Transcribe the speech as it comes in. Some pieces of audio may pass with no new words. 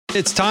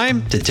It's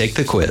time to take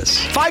the quiz.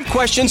 5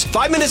 questions,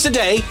 5 minutes a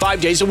day,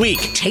 5 days a week.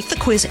 Take the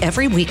quiz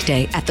every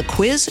weekday at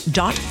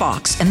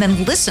thequiz.fox and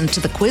then listen to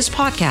the quiz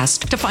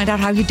podcast to find out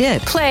how you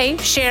did. Play,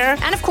 share,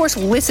 and of course,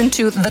 listen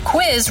to the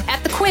quiz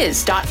at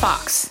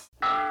thequiz.fox.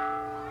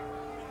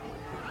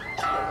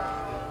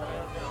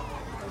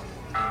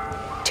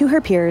 To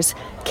her peers,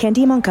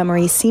 Candy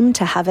Montgomery seemed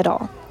to have it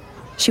all.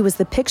 She was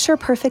the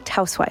picture-perfect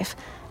housewife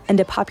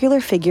and a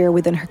popular figure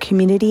within her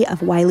community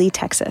of Wiley,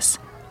 Texas.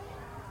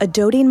 A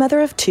doting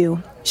mother of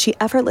 2, she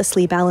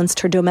effortlessly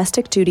balanced her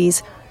domestic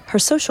duties, her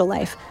social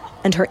life,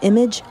 and her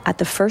image at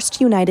the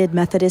First United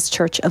Methodist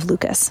Church of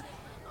Lucas.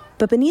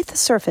 But beneath the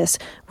surface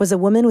was a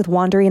woman with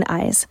wandering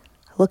eyes,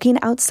 looking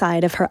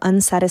outside of her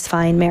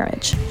unsatisfying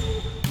marriage.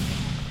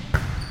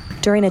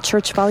 During a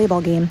church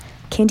volleyball game,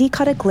 Candy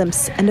caught a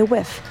glimpse and a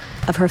whiff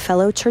of her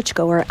fellow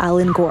churchgoer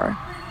Alan Gore.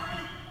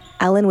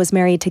 Alan was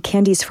married to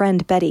Candy's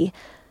friend Betty.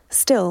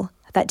 Still,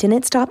 that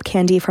didn't stop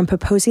Candy from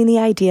proposing the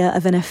idea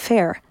of an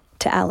affair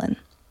to Alan.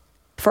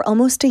 For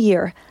almost a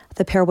year,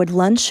 the pair would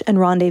lunch and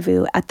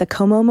rendezvous at the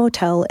Como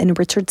Motel in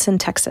Richardson,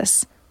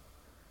 Texas.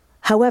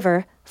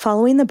 However,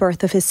 following the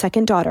birth of his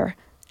second daughter,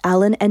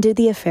 Alan ended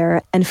the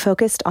affair and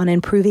focused on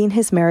improving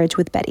his marriage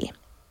with Betty.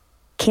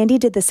 Candy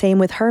did the same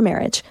with her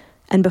marriage,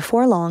 and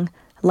before long,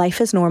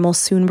 life as normal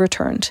soon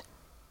returned.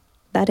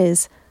 That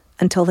is,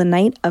 until the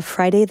night of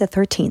Friday the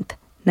 13th,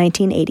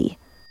 1980.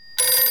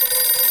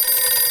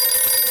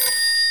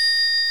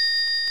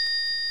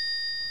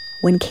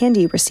 When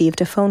Candy received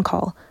a phone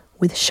call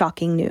with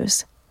shocking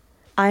news.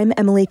 I'm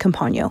Emily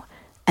Campagno,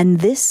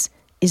 and this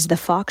is the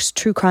Fox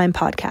True Crime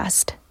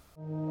Podcast.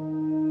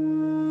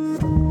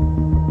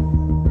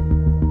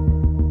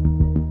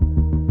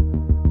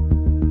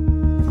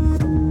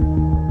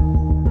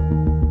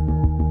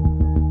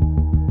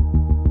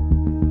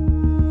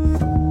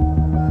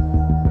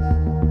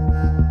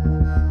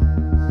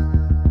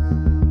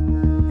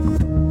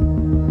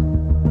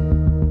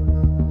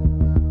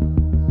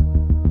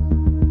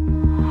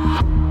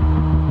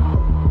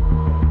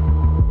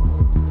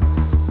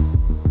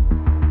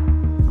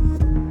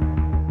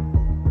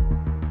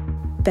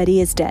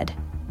 Betty is dead.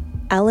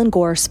 Alan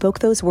Gore spoke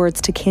those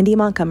words to Candy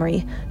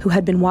Montgomery, who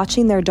had been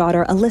watching their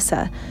daughter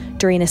Alyssa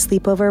during a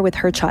sleepover with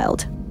her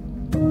child.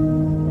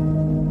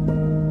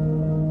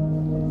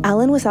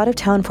 Alan was out of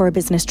town for a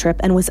business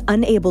trip and was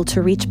unable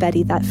to reach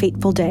Betty that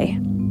fateful day.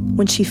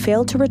 When she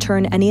failed to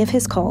return any of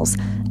his calls,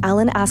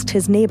 Alan asked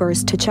his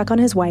neighbors to check on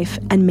his wife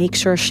and make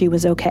sure she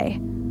was okay.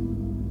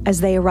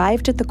 As they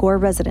arrived at the Gore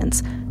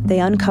residence, they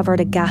uncovered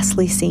a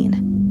ghastly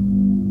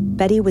scene.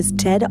 Betty was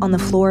dead on the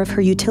floor of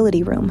her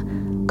utility room,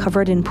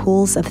 covered in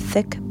pools of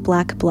thick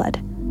black blood.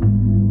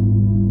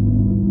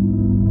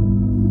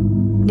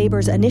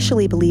 Neighbors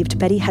initially believed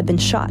Betty had been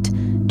shot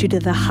due to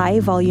the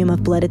high volume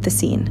of blood at the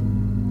scene.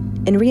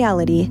 In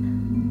reality,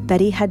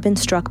 Betty had been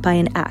struck by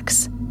an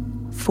axe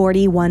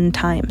 41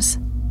 times.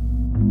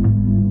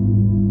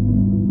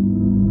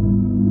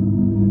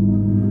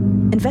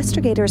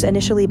 Investigators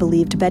initially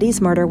believed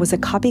Betty's murder was a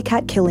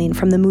copycat killing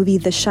from the movie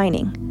The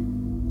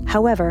Shining.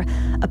 However,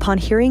 upon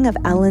hearing of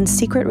Alan's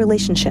secret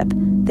relationship,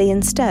 they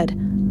instead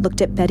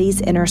looked at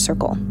Betty's inner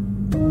circle.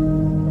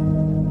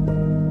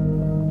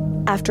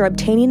 After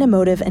obtaining a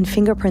motive and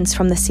fingerprints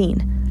from the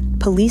scene,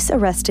 police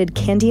arrested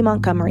Candy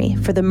Montgomery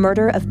for the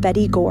murder of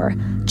Betty Gore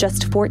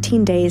just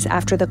 14 days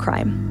after the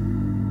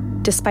crime.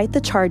 Despite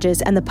the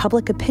charges and the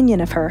public opinion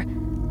of her,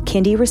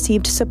 Candy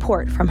received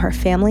support from her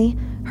family,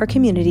 her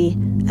community,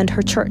 and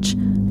her church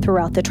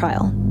throughout the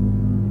trial.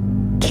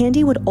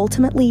 Candy would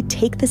ultimately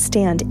take the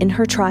stand in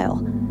her trial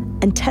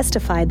and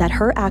testify that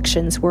her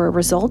actions were a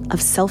result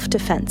of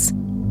self-defense,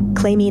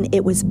 claiming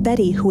it was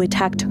Betty who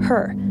attacked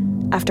her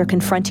after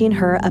confronting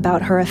her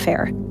about her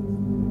affair.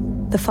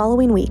 The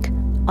following week,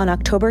 on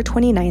October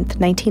 29,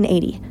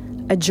 1980,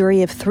 a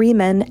jury of 3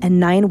 men and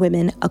 9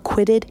 women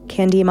acquitted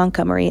Candy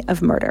Montgomery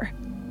of murder.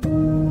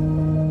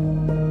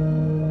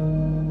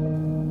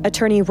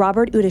 Attorney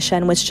Robert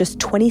Udeshen was just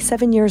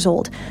 27 years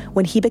old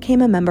when he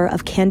became a member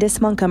of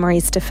Candace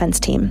Montgomery's defense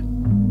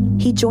team.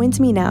 He joins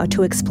me now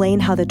to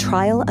explain how the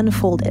trial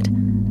unfolded,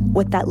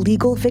 what that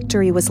legal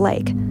victory was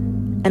like,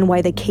 and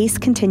why the case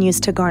continues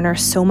to garner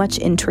so much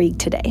intrigue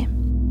today.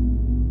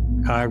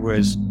 I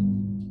was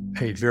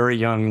a very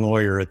young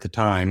lawyer at the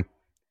time.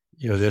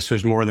 This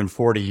was more than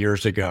 40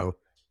 years ago.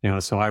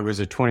 So I was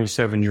a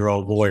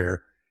 27-year-old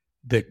lawyer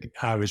that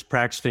I was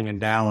practicing in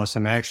Dallas.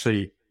 I'm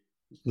actually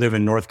live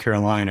in North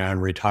Carolina. I'm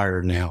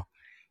retired now.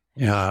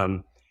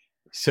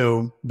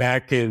 So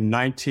back in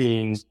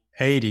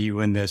 1980,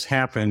 when this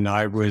happened,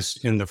 I was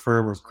in the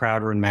firm of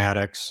Crowder and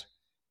Maddox,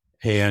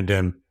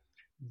 and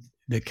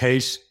the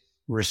case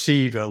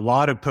received a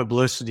lot of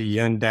publicity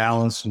in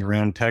Dallas and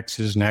around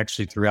Texas and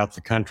actually throughout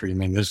the country. I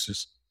mean, this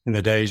is in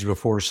the days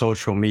before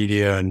social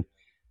media, and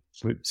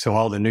so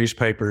all the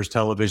newspapers,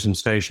 television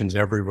stations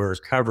everywhere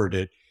covered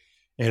it.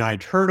 And I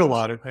heard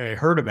about it.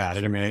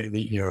 I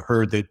mean,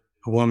 heard that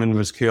a woman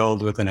was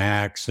killed with an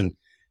axe,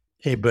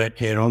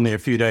 but only a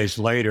few days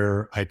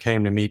later, I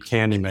came to meet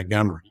Candy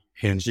Montgomery,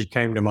 and she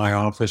came to my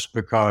office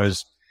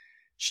because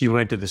she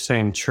went to the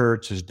same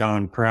church as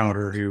Don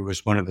Crowder, who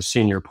was one of the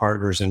senior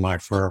partners in my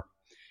firm.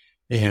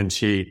 And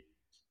she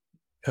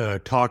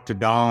talked to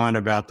Don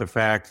about the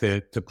fact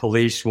that the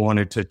police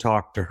wanted to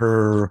talk to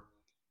her,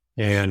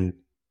 and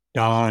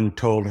Don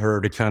told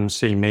her to come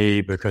see me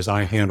because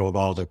I handled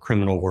all the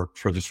criminal work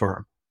for the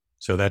firm.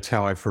 So that's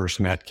how I first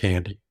met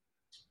Candy.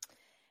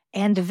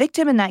 And the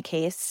victim in that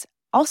case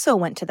also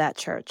went to that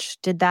church.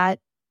 Did that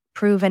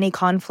prove any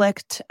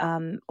conflict,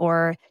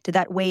 or did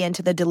that weigh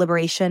into the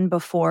deliberation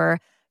before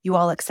you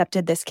all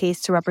accepted this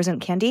case to represent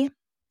Candy?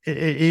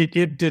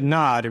 It did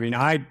not. I mean,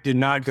 I did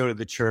not go to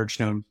the church.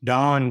 Now,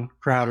 Don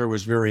Crowder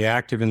was very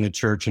active in the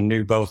church and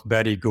knew both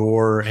Betty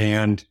Gore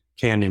and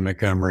Candy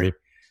Montgomery.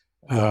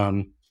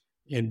 And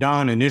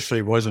Don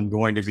initially wasn't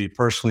going to be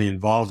personally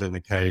involved in the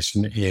case.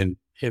 And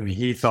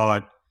he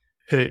thought,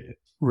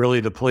 really,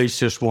 the police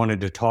just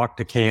wanted to talk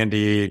to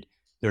Candy.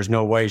 There's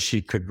no way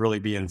she could really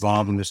be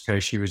involved in this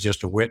case. She was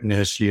just a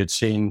witness. She had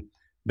seen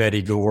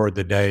Betty Gore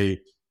the day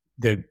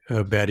that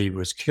Betty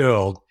was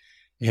killed.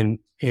 And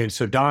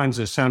so Don's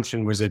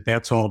assumption was that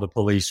that's all the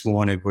police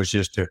wanted, was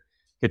just to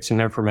get some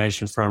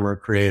information from her,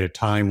 create a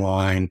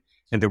timeline,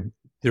 and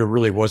there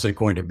really wasn't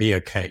going to be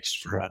a case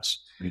for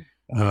us.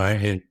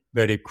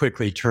 But it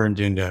quickly turned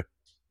into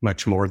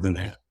much more than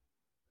that.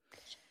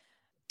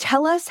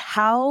 Tell us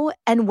how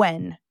and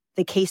when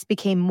the case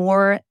became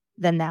more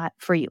than that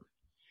for you.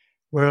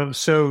 Well,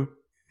 so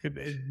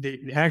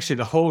actually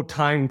the whole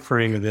time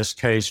frame of this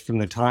case, from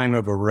the time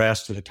of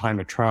arrest to the time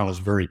of trial, is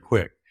very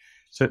quick.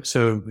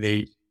 So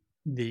the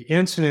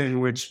incident in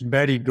which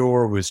Betty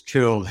Gore was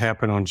killed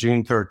happened on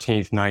June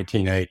 13th,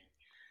 1980.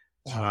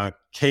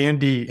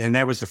 Candy, and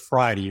that was a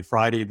Friday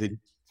the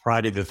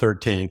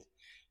 13th.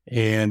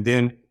 And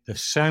then the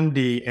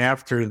Sunday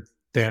after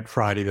that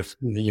Friday,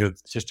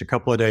 just a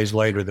couple of days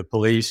later, the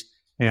police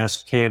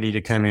asked Candy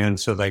to come in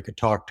so they could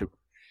talk to her.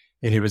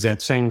 And it was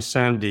that same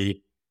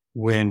Sunday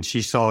when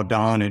she saw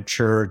Don at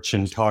church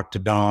and talked to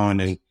Don,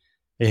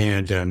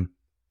 and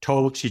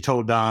she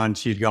told Don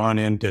she'd gone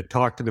in to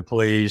talk to the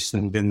police,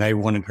 and then they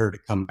wanted her to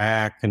come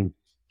back and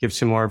give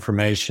some more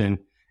information.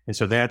 And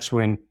so that's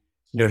when,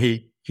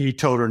 he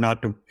told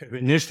her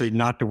initially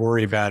not to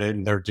worry about it,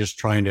 and they're just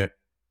trying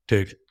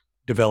to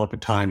develop a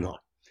timeline.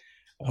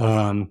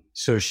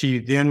 So she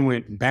then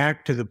went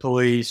back to the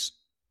police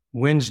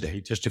Wednesday,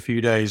 just a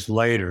few days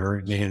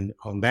later, and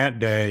on that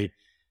day,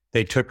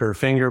 they took her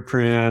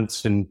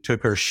fingerprints and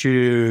took her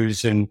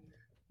shoes and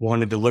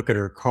wanted to look at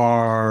her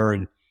car,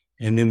 and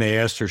then they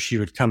asked her if she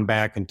would come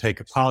back and take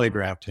a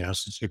polygraph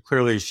test. And so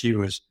clearly she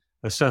was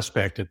a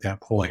suspect at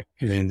that point.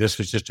 And this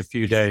was just a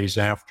few days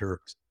after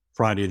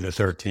Friday the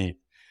 13th.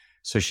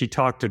 So she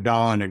talked to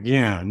Don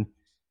again,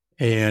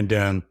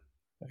 and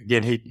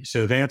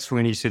so that's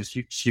when he said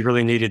she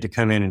really needed to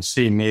come in and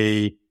see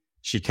me.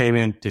 She came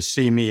in to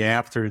see me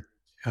after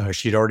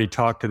she'd already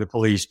talked to the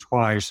police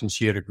twice, and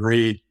she had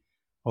agreed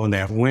on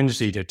that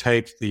Wednesday to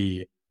take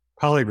the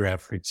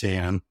polygraph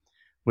exam.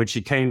 When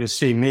she came to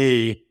see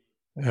me,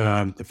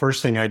 the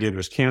first thing I did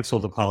was cancel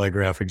the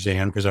polygraph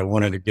exam because I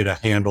wanted to get a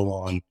handle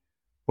on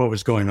what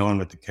was going on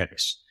with the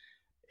case.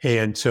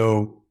 And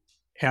so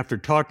after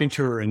talking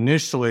to her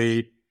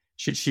initially,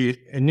 she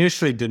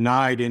initially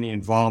denied any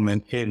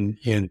involvement in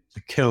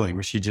the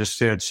killing. She just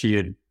said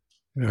she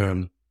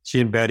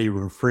and Betty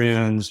were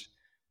friends.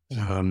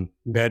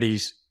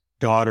 Betty's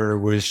daughter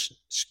was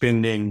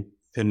spending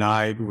the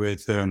night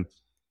with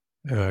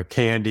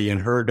Candy and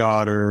her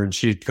daughter, and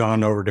she'd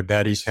gone over to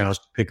Betty's house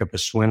to pick up a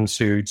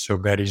swimsuit so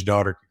Betty's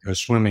daughter could go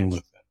swimming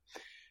with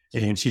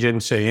them. And she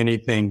didn't say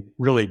anything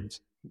really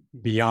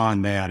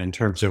beyond that in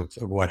terms of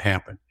what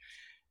happened.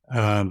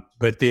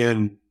 But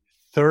then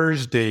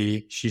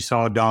Thursday, she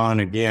saw Don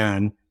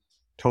again,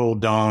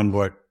 told Don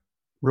what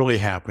really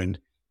happened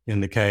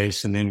in the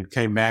case, and then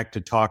came back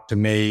to talk to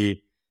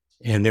me.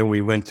 And then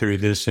we went through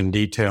this in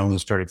detail and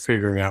started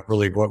figuring out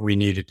really what we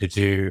needed to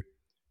do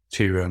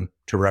to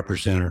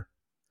represent her.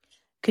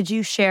 Could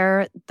you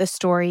share the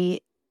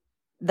story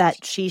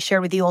that she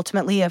shared with you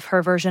ultimately of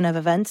her version of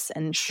events,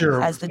 and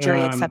sure, as the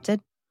jury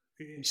accepted?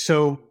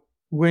 So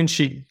when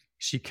she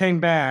came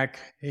back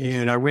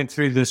and I went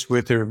through this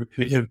with her,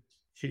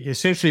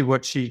 essentially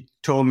what she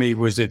told me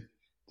was that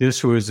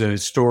this was a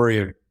story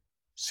of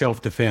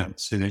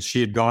self-defense, and that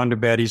she had gone to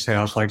Betty's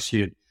house like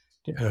she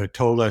had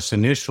told us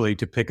initially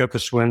to pick up a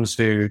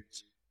swimsuit.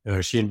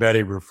 She and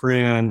Betty were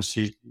friends.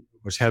 She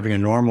was having a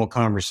normal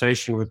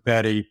conversation with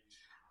Betty,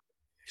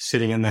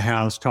 sitting in the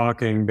house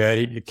talking.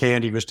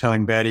 Candy was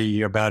telling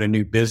Betty about a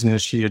new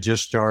business she had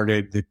just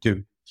started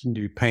to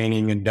do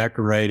painting and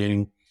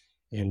decorating.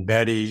 And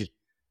Betty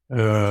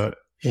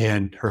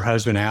and her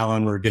husband,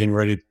 Alan, were getting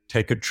ready to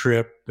take a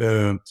trip.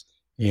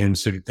 And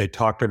so they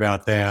talked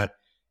about that.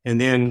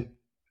 And then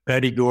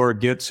Betty Gore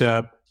gets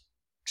up,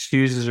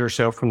 excuses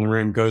herself from the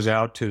room, goes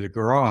out to the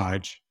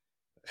garage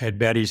at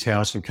Betty's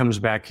house and comes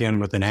back in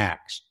with an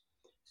axe.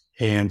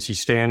 And she's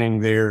standing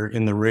there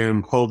in the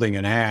room holding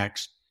an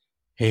axe,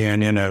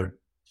 and in a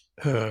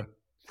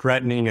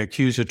threatening,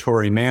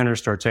 accusatory manner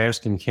starts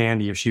asking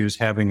Candy if she was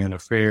having an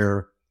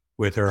affair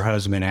with her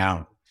husband,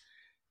 Alan.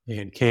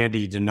 and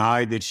Candy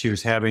denied that she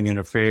was having an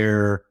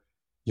affair.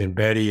 Then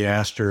Betty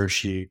asked her if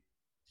she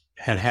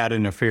had had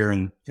an affair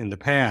in the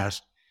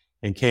past,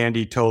 and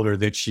Candy told her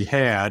that she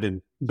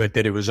had, but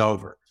that it was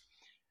over.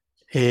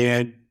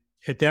 And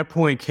at that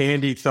point,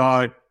 Candy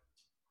thought,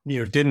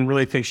 didn't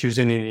really think she was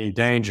in any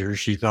danger.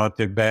 She thought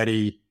that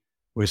Betty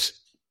was,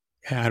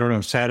 I don't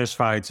know,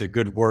 satisfied's a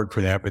good word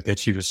for that, but that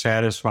she was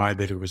satisfied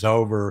that it was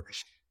over.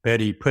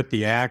 Betty put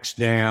the axe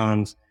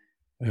down.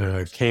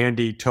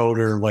 Candy told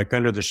her, like,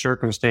 under the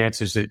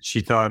circumstances, that she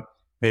thought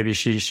maybe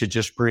she should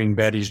just bring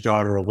Betty's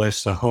daughter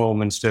Alyssa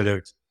home instead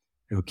of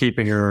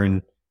keeping her.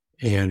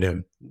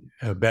 And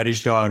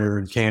Betty's daughter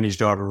and Candy's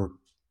daughter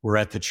were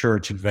at the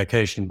church at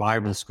Vacation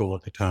Bible School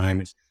at the time.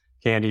 And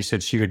Candy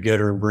said she would get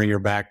her and bring her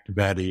back to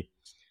Betty.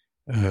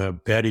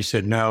 Betty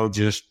said, no,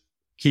 just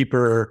keep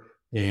her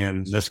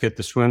and let's get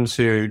the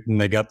swimsuit. And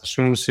they got the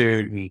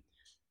swimsuit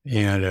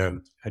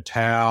and a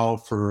towel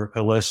for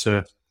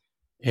Alyssa.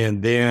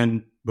 And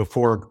then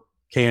before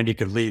Candy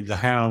could leave the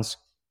house,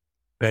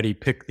 Betty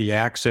picked the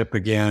axe up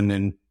again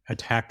and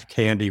attacked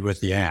Candy with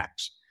the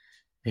axe.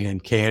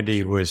 And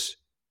Candy was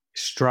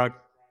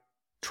struck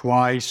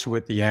twice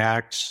with the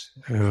axe.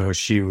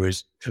 She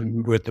was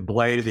with the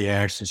blade of the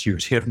axe, and she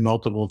was hit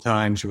multiple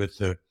times with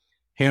the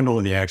handle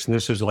of the axe. And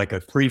this was like a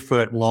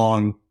 3-foot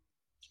long,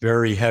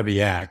 very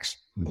heavy axe.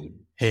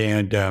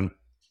 And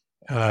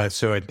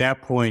so at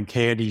that point,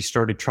 Candy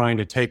started trying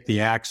to take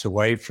the axe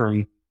away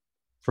from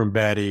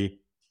Betty.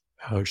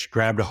 She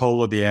grabbed a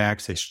hold of the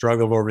axe. They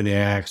struggled over the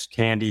axe.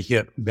 Candy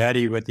hit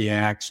Betty with the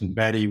axe, and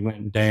Betty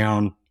went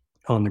down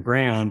on the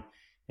ground.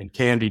 And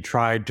Candy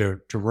tried to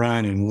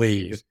run and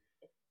leave.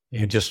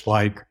 And just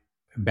like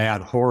a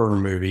bad horror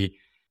movie,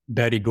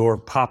 Betty Gore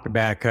popped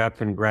back up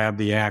and grabbed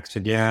the axe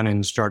again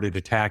and started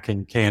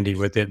attacking Candy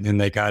with it. And then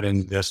they got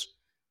in this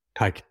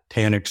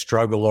titanic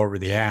struggle over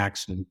the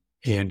axe,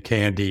 and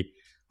Candy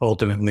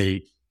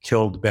ultimately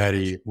killed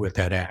Betty with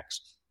that axe.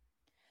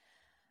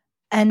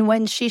 And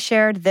when she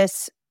shared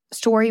this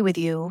story with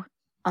you,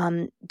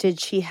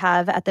 did she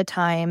have at the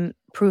time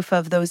proof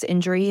of those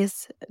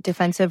injuries,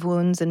 defensive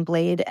wounds and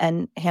blade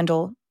and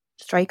handle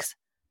strikes?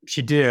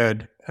 She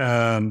did.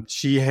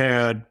 She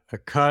had a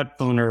cut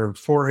on her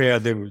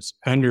forehead that was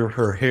under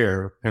her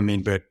hair.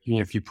 But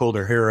if you pulled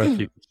her hair up,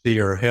 you could see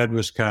her head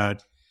was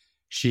cut.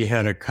 She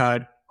had a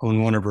cut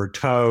on one of her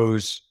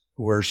toes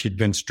where she'd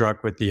been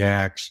struck with the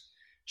axe.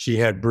 She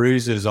had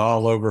bruises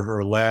all over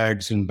her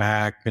legs and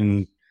back.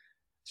 And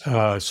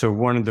so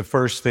one of the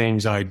first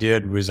things I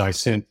did was I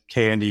sent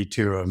Candy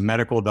to a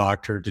medical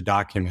doctor to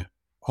document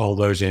all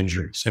those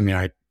injuries.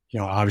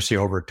 Obviously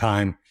over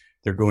time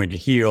they're going to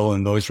heal,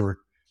 and those were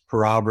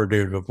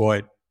corroborative of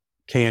what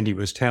Candy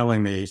was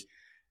telling me.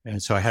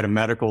 And so I had a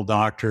medical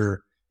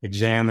doctor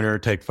examine her,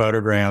 take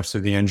photographs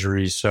of the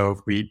injuries. So if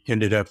we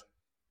ended up,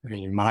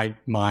 in my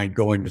mind,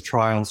 going to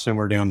trial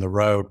somewhere down the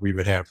road, we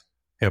would have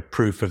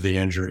proof of the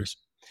injuries.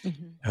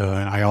 Mm-hmm.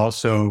 I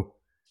also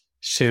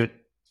sent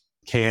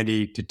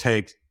Candy to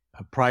take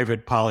a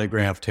private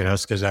polygraph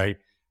test because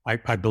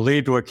I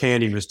believed what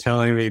Candy was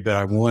telling me, but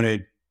I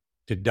wanted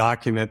to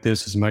document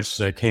this as much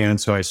as I can.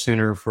 So I sent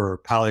her for a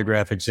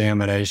polygraph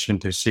examination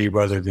to see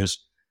whether this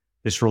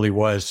really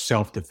was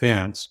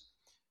self-defense.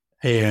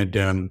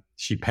 And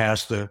she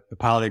passed the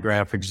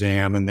polygraph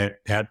exam, and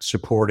that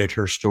supported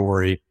her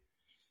story.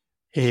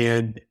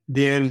 And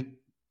then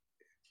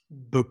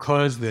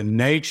because the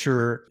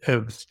nature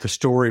of the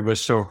story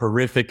was so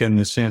horrific in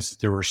the sense that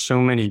there were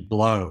so many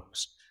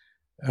blows,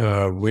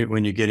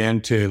 when you get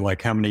into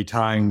like how many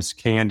times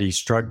Candy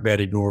struck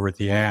Betty Gore with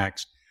the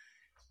axe,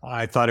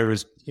 I thought it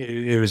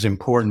was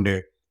important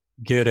to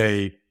get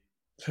a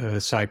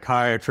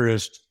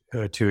psychiatrist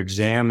to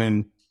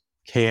examine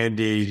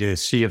Candy to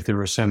see if there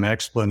was some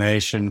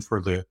explanation for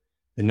the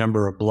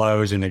number of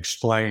blows and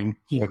explain,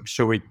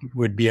 so we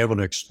would be able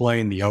to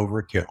explain the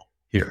overkill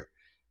here.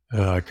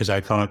 Because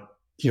I thought,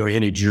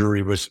 any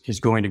jury is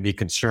going to be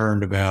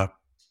concerned about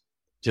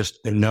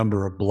just the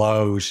number of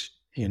blows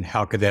and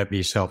how could that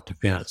be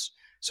self-defense.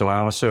 So I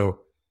also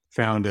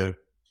found a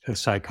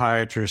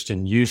psychiatrist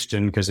in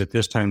Houston, because at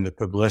this time the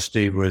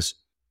publicity was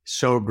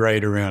so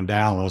great around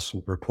Dallas,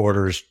 and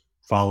reporters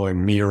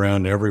following me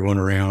around, everyone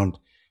around,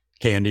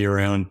 Candy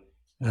around.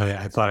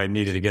 I thought I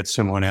needed to get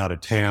someone out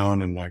of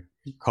town, and I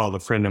called a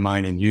friend of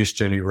mine in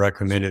Houston who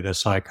recommended a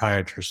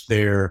psychiatrist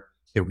there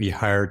that we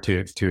hired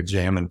to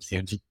examine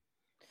Candy.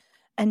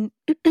 And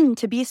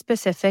to be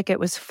specific, it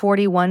was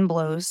 41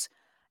 blows.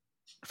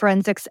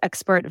 Forensics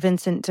expert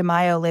Vincent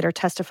DeMaio later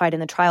testified in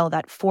the trial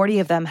that 40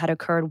 of them had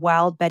occurred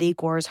while Betty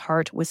Gore's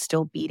heart was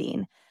still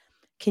beating.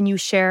 Can you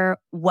share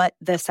what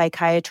the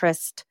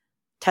psychiatrist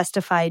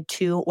testified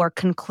to or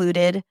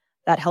concluded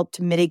that helped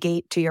to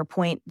mitigate, to your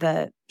point,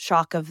 the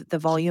shock of the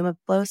volume of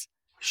blows?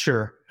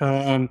 Sure.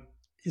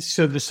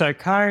 So the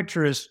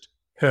psychiatrist,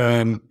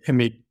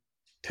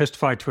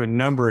 testified to a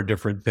number of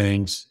different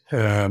things.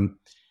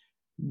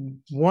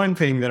 One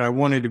thing that I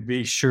wanted to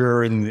be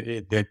sure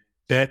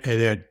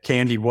that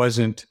Candy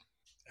wasn't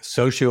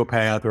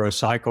sociopath or a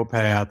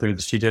psychopath, or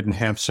that she didn't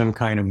have some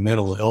kind of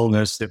mental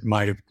illness that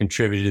might have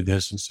contributed to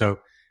this. And so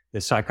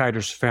the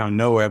psychiatrist found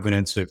no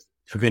evidence of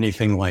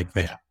anything like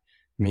that.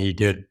 I mean, he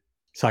did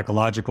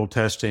psychological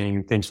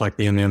testing, things like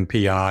the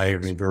MMPI, I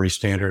mean, very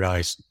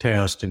standardized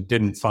test, and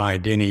didn't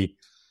find any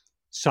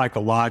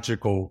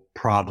psychological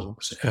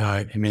problems.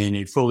 I mean,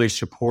 he fully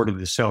supported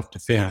the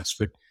self-defense.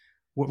 But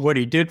what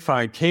he did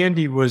find,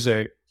 Candy is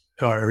a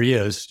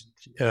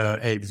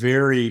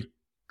very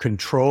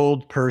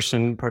controlled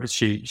person.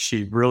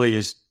 She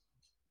really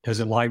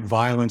doesn't like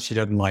violence. She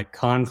doesn't like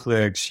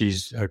conflict.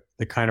 She's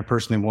the kind of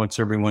person that wants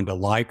everyone to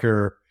like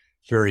her,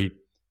 very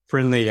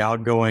friendly,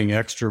 outgoing,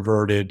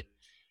 extroverted,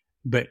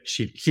 but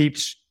she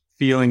keeps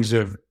feelings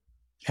of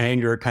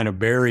anger kind of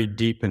buried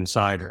deep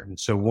inside her. And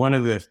so one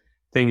of the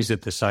things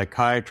that the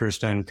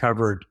psychiatrist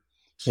uncovered,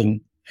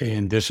 and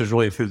this is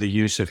really through the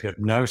use of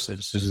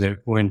hypnosis, is that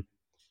when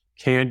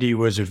Candy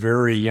was a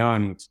very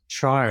young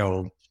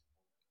child,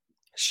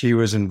 she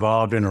was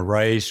involved in a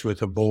race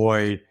with a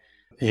boy,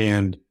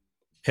 and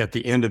at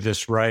the end of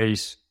this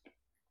race,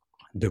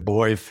 the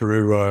boy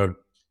threw a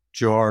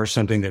jar,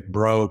 something that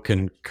broke,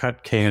 and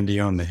cut Candy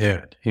on the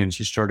head. And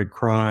she started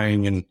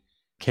crying, and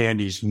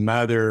Candy's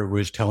mother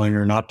was telling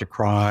her not to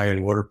cry,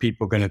 and what are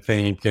people going to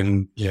think?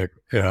 And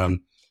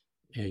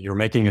you're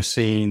making a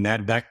scene,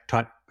 that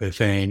type of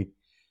thing.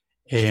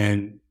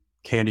 And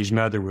Candy's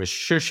mother was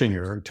shushing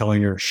her,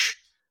 telling her, shh.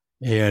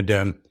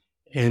 And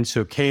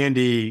so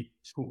Candy,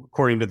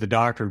 according to the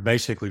doctor,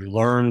 basically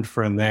learned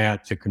from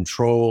that to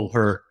control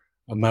her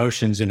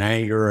emotions and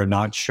anger and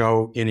not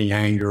show any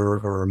anger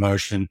or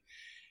emotion.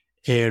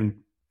 And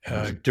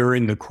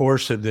during the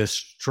course of this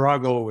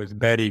struggle with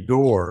Betty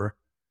Gore,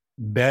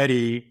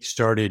 Betty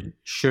started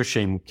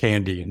shushing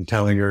Candy and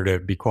telling her to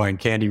be quiet.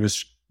 Candy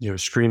was,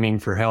 screaming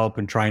for help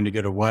and trying to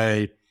get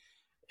away.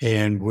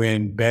 And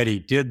when Betty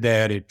did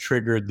that, it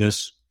triggered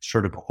this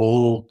sort of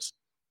old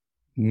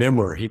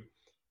memory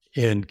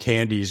in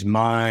Candy's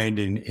mind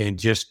and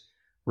just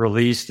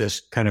released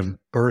this kind of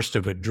burst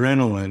of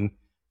adrenaline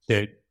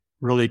that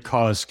really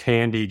caused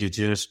Candy to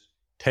just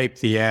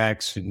take the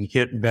axe and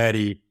hit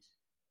Betty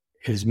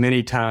as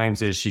many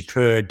times as she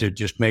could to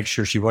just make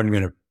sure she wasn't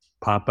going to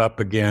pop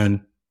up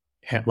again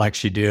like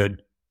she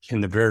did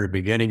in the very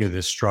beginning of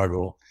this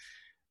struggle.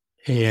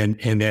 And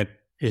that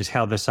is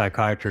how the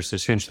psychiatrist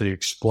essentially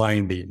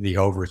explained the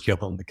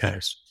overkill in the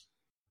case.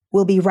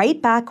 We'll be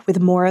right back with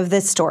more of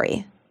this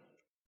story.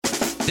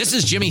 This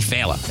is Jimmy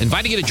Fallon,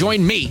 inviting you to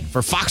join me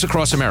for Fox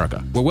Across America,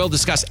 where we'll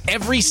discuss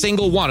every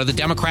single one of the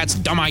Democrats'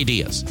 dumb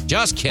ideas.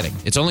 Just kidding.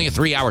 It's only a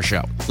 3-hour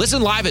show.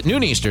 Listen live at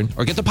noon Eastern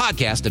or get the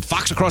podcast at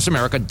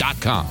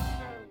foxacrossamerica.com.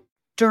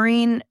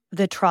 During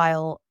the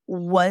trial,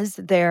 was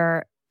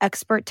there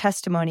expert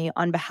testimony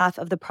on behalf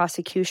of the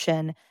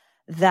prosecution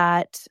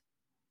that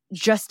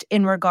just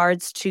in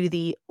regards to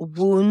the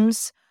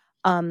wounds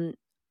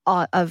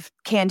of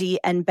Candy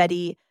and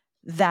Betty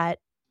that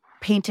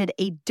painted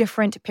a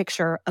different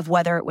picture of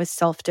whether it was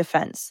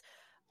self-defense?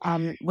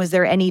 Was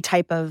there any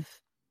type of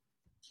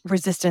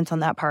resistance on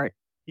that part?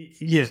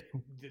 Yes,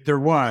 there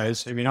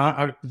was. I mean,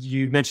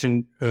 you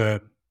mentioned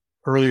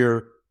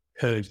earlier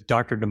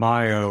Dr.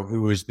 DeMaio,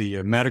 who was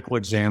the medical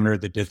examiner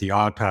that did the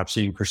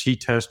autopsy. Of course, he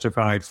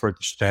testified for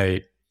the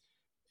state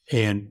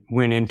and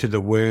went into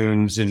the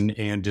wounds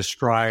and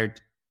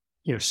described,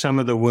 some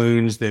of the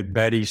wounds that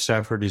Betty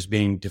suffered as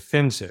being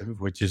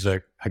defensive, which is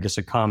I guess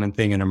a common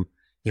thing in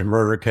a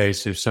murder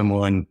case. If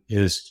someone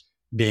is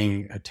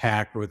being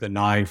attacked with a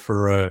knife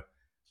or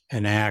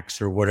an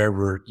axe or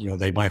whatever,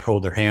 they might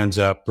hold their hands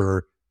up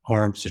or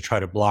arms to try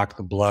to block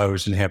the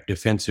blows and have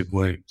defensive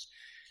wounds.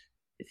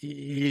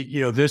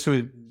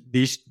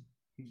 These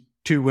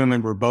two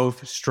women were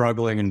both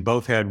struggling and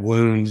both had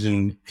wounds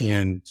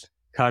and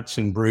cuts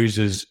and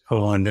bruises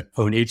on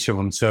each of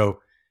them. So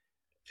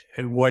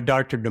what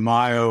Dr.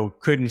 DeMaio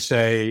couldn't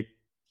say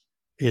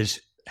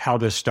is how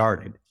this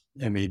started.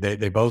 I mean,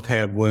 they both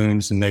had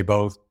wounds and they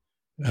both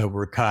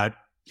were cut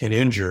and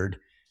injured.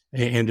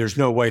 And there's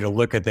no way to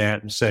look at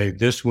that and say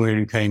this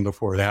wound came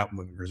before that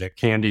wound, or that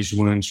Candy's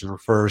wounds were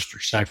first or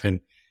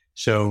second.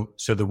 So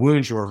the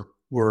wounds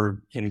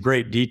were in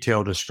great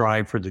detail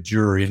described for the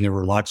jury, and there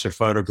were lots of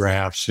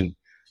photographs and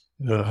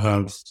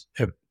of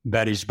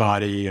Betty's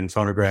body and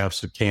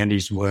photographs of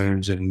Candy's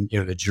wounds, and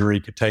the jury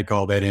could take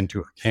all that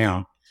into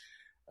account.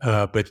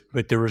 But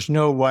there was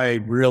no way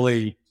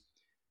really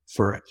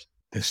for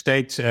the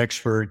state's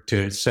expert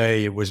to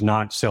say it was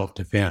not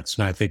self-defense,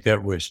 and I think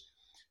that was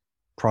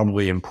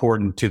probably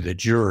important to the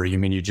jury. I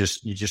mean, you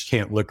just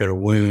can't look at a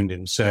wound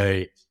and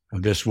say,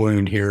 this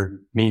wound here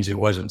means it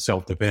wasn't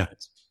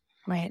self-defense.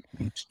 Right.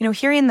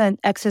 Hearing the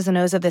X's and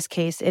O's of this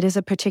case, it is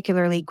a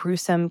particularly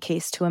gruesome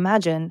case to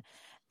imagine.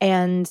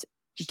 And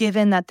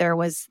given that there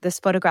was this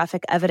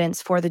photographic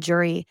evidence for the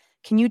jury,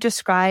 can you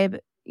describe,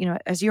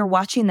 as you're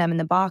watching them in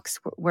the box,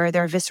 were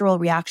there visceral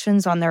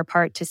reactions on their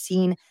part to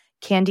seeing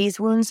Candy's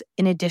wounds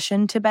in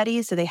addition to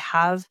Betty's? Do they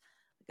have,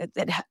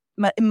 it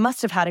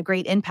must have had a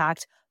great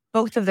impact,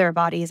 both of their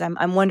bodies.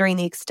 I'm wondering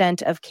the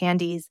extent of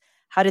Candy's.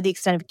 How did the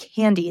extent of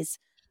Candy's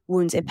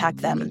wounds impact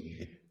them,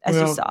 as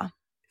you saw?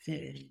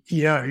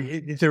 Yeah,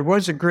 there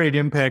was a great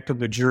impact on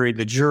the jury.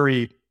 The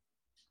jury,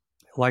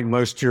 like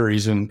most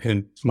juries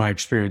in my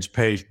experience,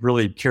 paid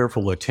really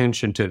careful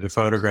attention to the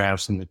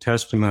photographs and the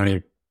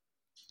testimony.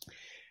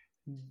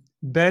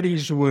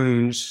 Betty's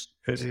wounds,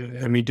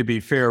 I mean, to be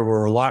fair,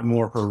 were a lot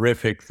more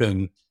horrific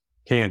than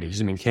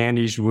Candy's. I mean,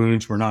 Candy's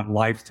wounds were not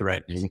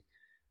life-threatening,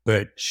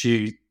 but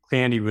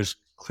Candy was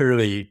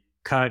clearly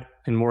cut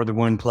in more than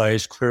one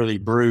place, clearly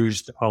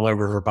bruised all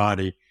over her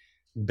body.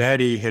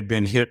 Betty had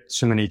been hit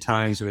so many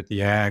times with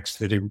the axe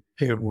that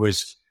it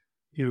was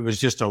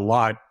just a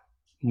lot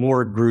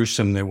more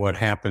gruesome than what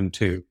happened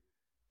to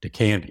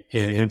Candy.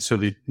 And so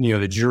the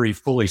jury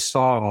fully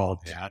saw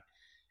all that.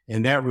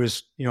 And that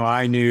was,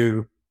 I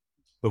knew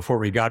before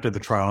we got to the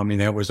trial, I mean,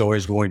 that was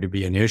always going to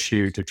be an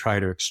issue to try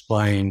to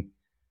explain,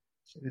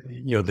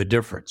 the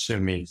difference. I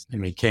mean,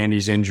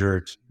 Candy's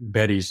injured,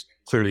 Betty's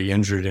clearly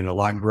injured in a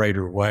lot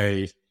greater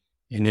way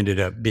and ended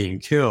up being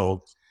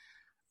killed.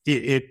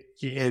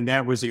 And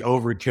that was the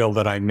overkill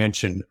that I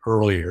mentioned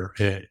earlier.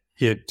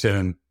 It's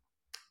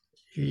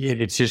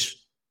just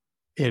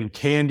in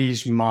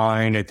Candy's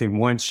mind. I think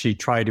once she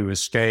tried to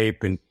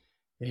escape and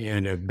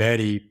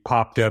Betty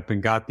popped up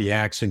and got the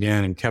axe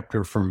again and kept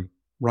her from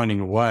running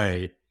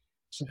away.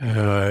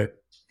 The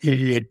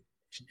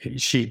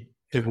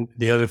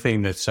other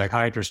thing that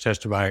psychiatrists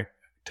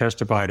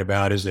testified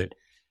about is that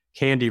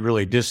Candy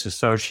really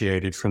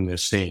disassociated from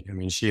this scene. I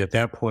mean, she at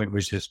that point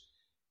was just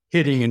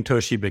hitting until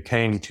she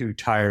became too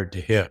tired to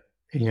hit,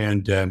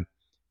 and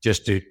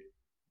just to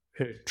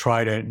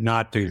try to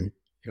not to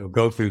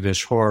go through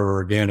this horror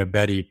again of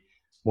Betty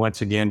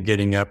once again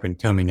getting up and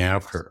coming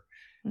after her.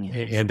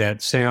 Yeah. And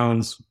that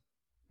sounds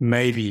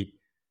maybe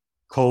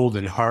cold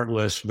and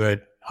heartless,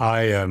 but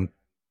Dr.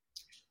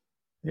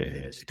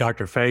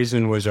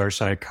 Faison was our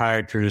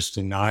psychiatrist,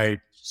 and I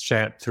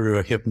sat through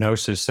a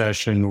hypnosis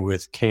session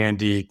with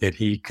Candy that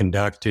he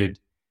conducted,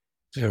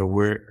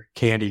 where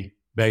Candy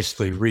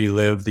basically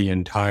relived the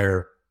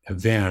entire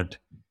event.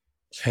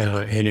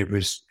 And it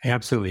was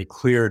absolutely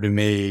clear to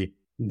me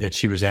that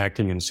she was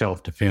acting in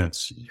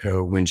self-defense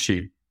when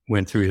she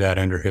went through that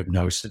under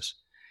hypnosis.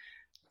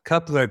 A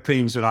couple of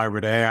things that I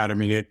would add. I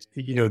mean,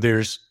 there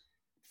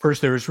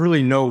was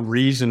really no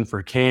reason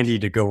for Candy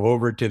to go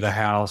over to the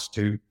house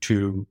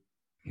to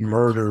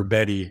murder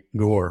Betty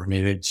Gore. I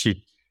mean,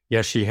 she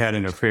had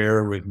an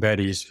affair with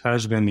Betty's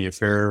husband. The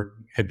affair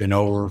had been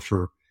over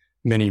for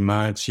many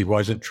months. She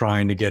wasn't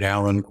trying to get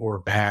Alan Gore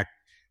back.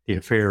 The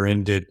affair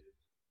ended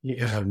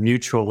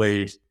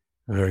mutually.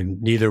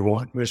 Neither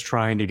one was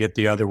trying to get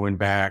the other one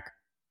back.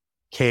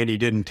 Candy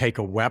didn't take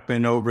a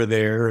weapon over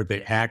there.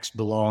 The axe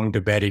belonged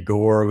to Betty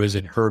Gore. It was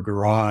in her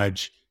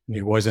garage.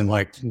 It wasn't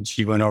like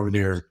she went over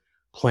there,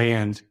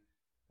 planned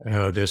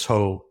this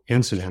whole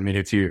incident. I mean,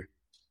 if you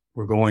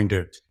were going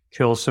to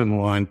kill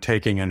someone,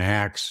 taking an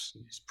axe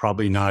is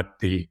probably not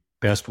the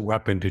best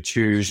weapon to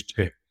choose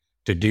to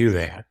do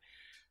that.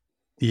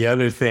 The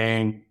other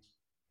thing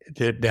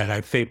that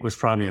I think was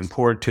probably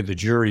important to the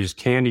jury is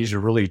Candy's a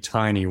really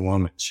tiny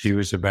woman. She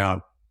was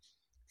about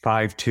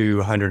 5'2",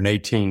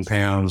 118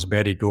 pounds.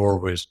 Betty Gore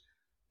was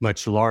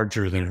much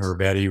larger than her.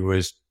 Betty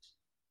was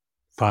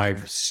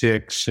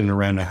 5'6" and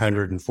around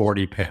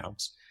 140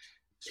 pounds.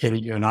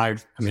 And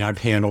I've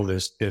handled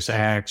this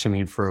axe. I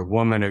mean, for a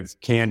woman of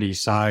Candy's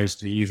size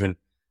to even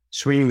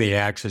swing the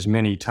axe as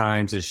many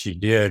times as she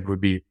did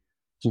would be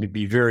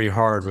very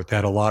hard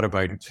without a lot of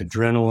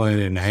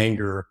adrenaline and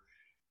anger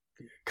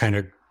kind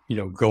of,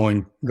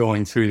 going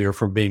through there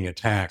from being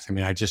attacked. I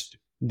mean, I just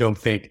don't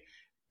think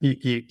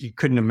you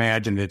couldn't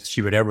imagine that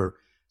she would ever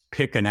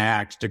pick an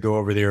axe to go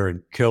over there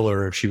and kill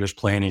her if she was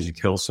planning to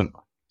kill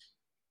someone.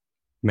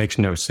 Makes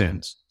no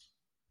sense.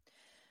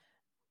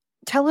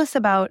 Tell us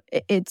about,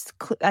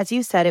 as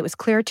you said, it was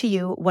clear to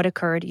you what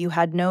occurred. You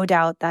had no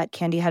doubt that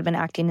Candy had been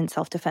acting in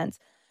self-defense.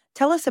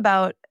 Tell us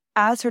about,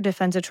 as her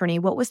defense attorney,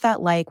 what was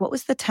that like? What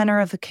was the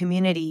tenor of the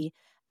community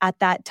at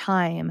that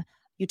time?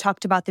 You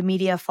talked about the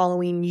media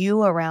following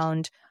you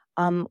around.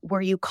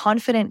 Were you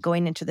confident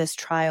going into this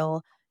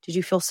trial? Did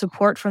you feel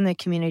support from the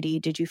community?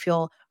 Did you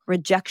feel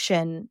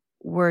rejection?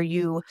 Were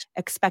you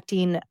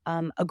expecting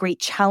a great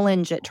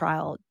challenge at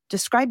trial?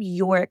 Describe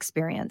your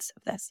experience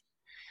of this.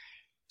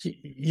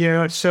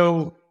 Yeah,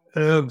 so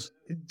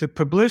the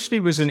publicity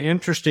was an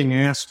interesting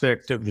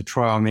aspect of the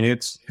trial. I mean,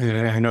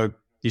 I know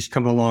these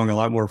come along a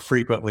lot more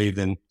frequently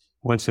than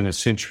once in a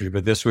century,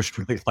 but this was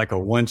really like a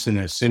once in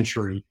a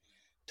century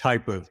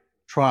type of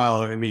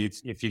trial. I mean,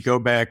 if you go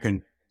back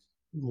and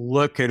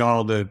look at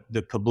all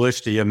the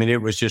publicity, I mean,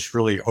 it was just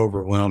really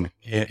overwhelming.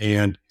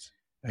 And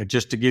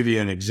just to give you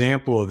an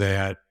example of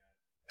that,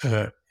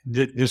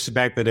 this is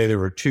back the day there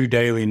were 2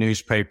 daily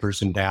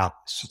newspapers in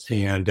Dallas,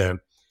 and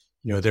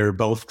they were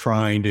both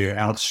trying to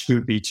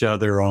outscoop each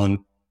other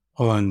on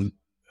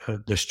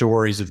the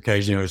stories of the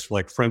case. It's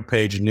like front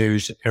page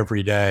news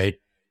every day.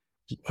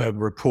 A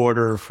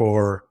reporter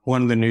for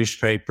one of the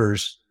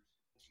newspapers,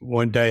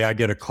 one day I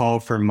get a call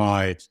from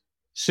my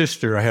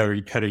sister. I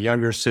had a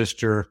younger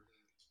sister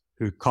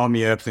who called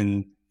me up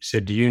and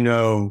said, "Do you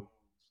know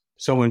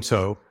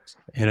so-and-so?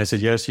 And I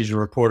said, yes, he's a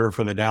reporter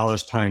for the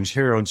Dallas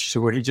Times-Herald. She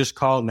said, well, he just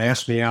called and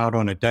asked me out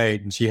on a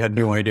date, and she had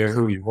no idea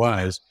who he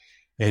was.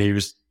 And he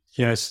was,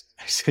 yes,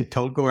 I said,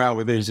 don't go out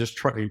with it. He's just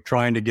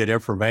trying to get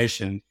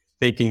information,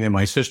 thinking that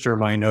my sister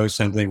might know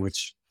something,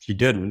 which she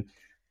didn't.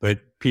 But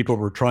people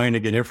were trying to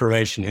get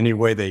information any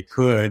way they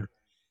could.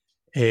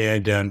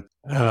 And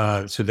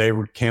so they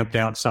were camped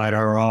outside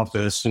our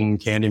office and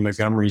Candy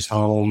Montgomery's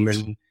home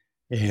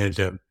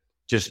and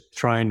just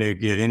trying to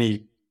get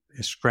any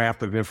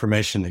scrap of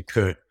information they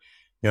could.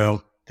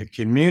 The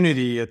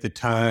community at the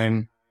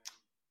time,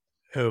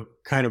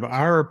 kind of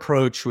our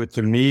approach with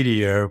the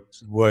media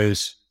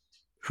was,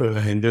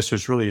 and this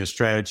was really a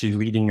strategy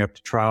leading up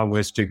to trial,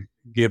 was to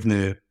give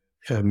the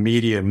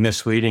media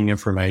misleading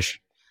information,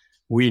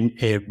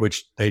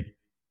 which they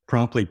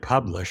promptly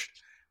published,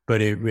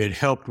 but it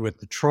helped with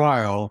the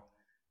trial.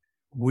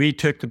 We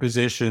took the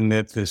position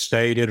that the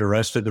state had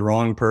arrested the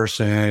wrong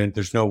person.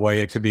 There's no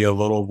way it could be a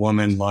little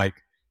woman like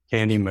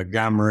Candy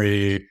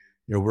Montgomery.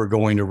 We're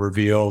going to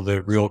reveal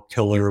the real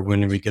killer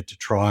when we get to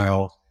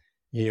trial.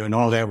 And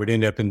all that would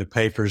end up in the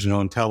papers and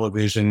on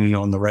television and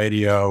on the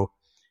radio.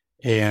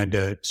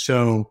 And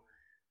so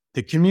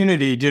the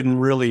community didn't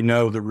really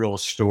know the real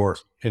story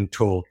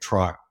until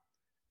trial.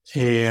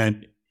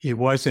 And it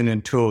wasn't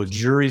until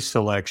jury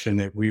selection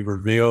that we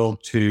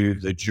revealed to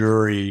the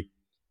jury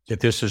that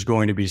this is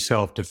going to be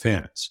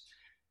self-defense.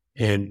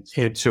 And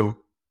so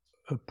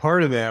a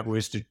part of that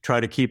was to try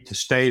to keep the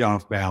state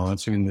off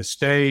balance. I mean, the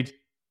state,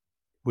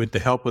 with the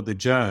help of the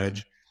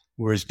judge,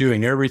 was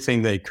doing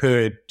everything they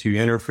could to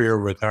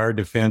interfere with our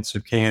defense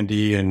of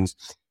Candy and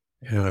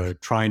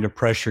trying to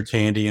pressure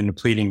Candy into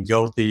pleading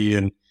guilty.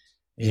 And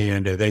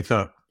they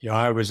thought,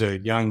 I was a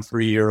young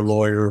 3-year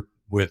lawyer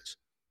with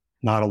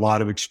not a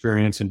lot of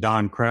experience, and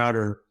Don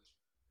Crowder,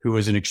 who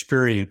was an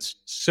experienced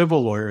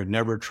civil lawyer, had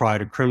never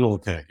tried a criminal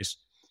case.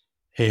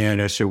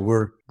 And so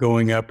we're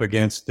going up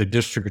against the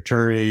district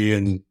attorney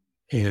and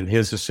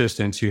his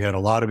assistants who had a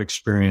lot of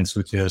experience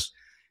with this.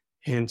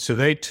 And so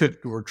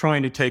were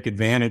trying to take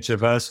advantage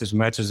of us as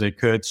much as they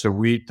could. So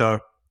we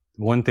thought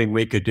one thing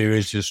we could do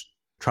is just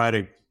try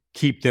to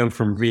keep them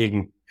from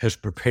being as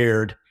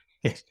prepared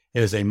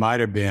as they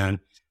might have been.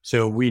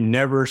 So we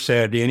never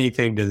said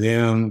anything to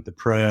them, the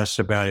press,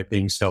 about it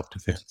being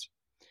self-defense.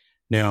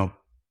 Now,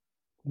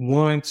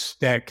 once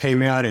that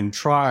came out in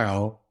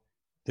trial,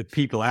 the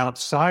people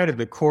outside of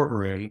the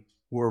courtroom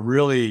were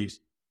really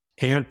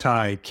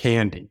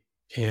anti-Candy.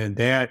 And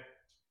that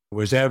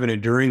was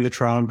evident during the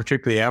trial, and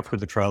particularly after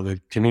the trial.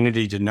 The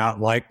community did not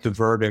like the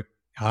verdict.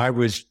 I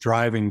was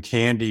driving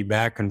Candy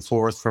back and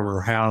forth from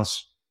her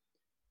house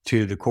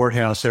to the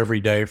courthouse every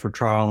day for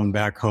trial and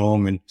back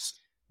home. And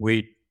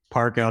we'd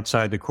park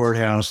outside the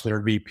courthouse.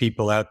 There'd be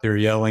people out there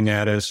yelling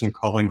at us and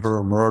calling her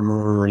a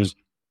murderer.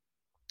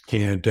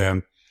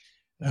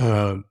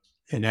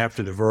 And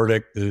after the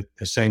verdict,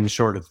 the same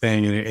sort of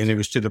thing. And it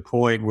was to the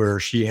point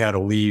where she had to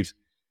leave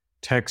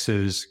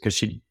Texas because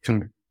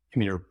her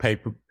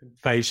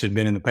face had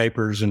been in the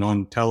papers and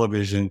on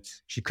television.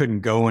 She couldn't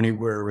go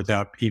anywhere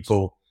without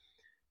people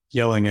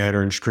yelling at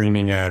her and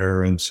screaming at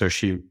her. And so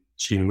she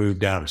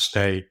moved out of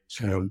state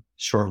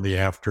shortly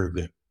after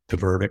the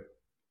verdict.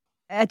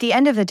 At the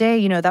end of the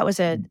day, that was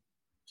a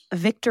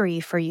victory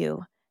for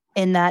you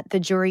in that the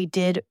jury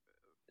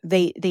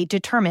they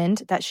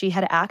determined that she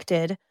had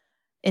acted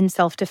in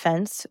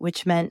self-defense,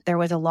 which meant there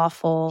was a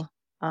lawful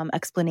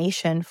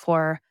explanation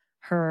for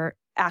her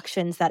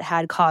actions that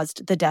had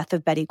caused the death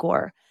of Betty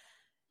Gore.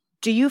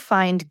 Do you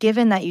find,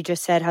 given that you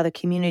just said how the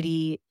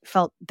community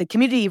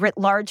writ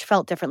large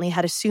felt differently,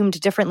 had assumed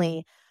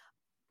differently,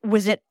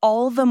 was it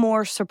all the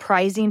more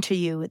surprising to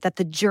you that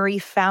the jury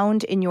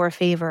found in your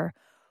favor?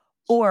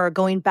 Or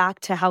going back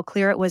to how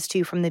clear it was to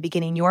you from the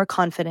beginning, your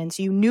confidence,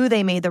 you knew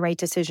they made the right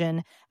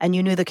decision and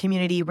you knew the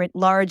community writ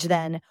large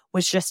then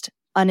was just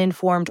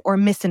uninformed or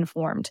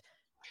misinformed?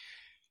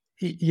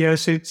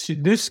 Yes,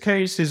 this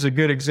case is a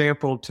good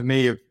example to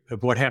me of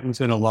what happens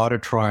in a lot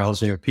of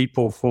trials.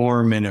 People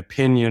form an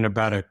opinion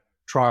about a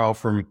trial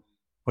from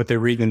what they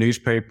read in the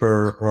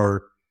newspaper,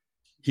 or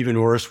even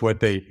worse, what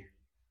they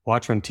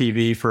watch on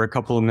TV for a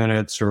couple of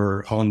minutes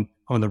or on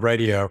the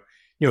radio.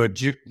 The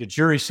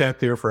jury sat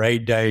there for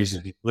 8 days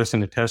and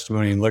listened to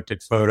testimony and looked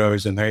at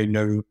photos, and they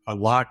knew a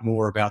lot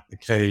more about the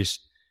case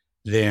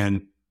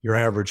than your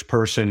average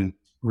person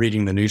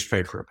reading the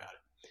newspaper about it.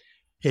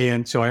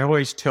 And so I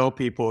always tell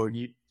people,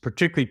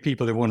 particularly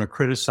people that want to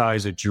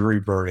criticize a jury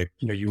verdict,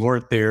 you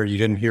weren't there, you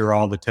didn't hear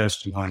all the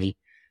testimony.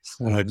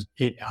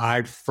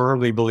 I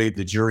firmly believe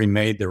the jury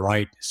made the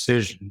right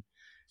decision,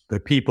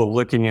 but people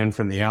looking in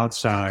from the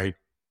outside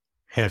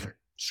have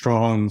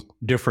strong,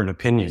 different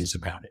opinions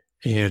about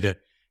it.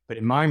 But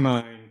in my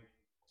mind,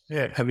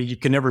 you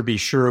can never be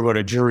sure what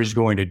a jury's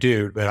going to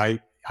do, but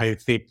I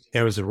think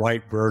that was the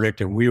right verdict,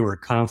 and we were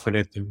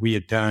confident that we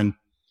had done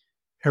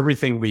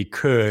everything we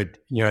could,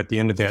 at the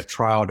end of that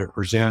trial to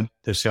present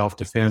the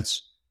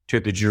self-defense to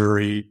the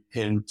jury.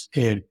 And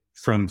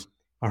from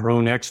our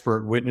own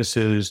expert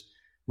witnesses,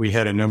 we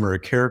had a number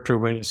of character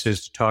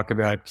witnesses to talk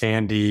about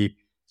Candy.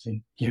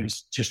 He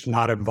was just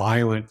not a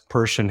violent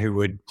person who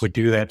would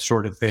do that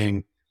sort of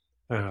thing.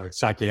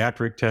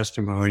 Psychiatric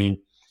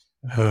testimony.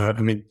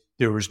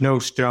 There was no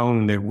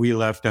stone that we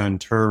left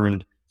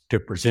unturned to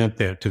present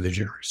that to the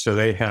jury. So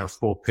they had a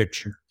full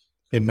picture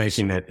in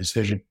making that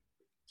decision.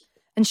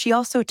 And she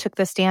also took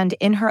the stand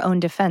in her own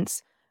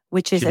defense,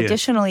 which is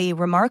additionally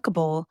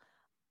remarkable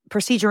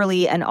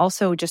procedurally and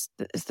also just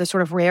the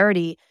sort of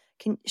rarity.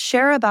 Can you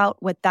share about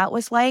what that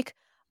was like?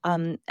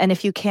 And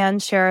if you can,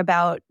 share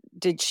about,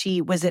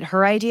 was it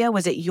her idea?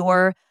 Was it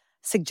your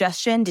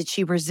suggestion? Did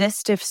she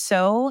resist? If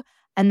so?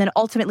 And then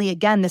ultimately,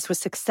 again, this was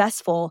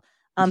successful.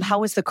 How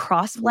was the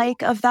cross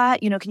like of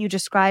that? Can you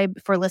describe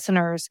for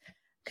listeners?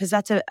 Because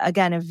that's, a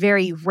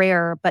very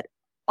rare, but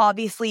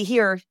obviously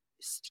here,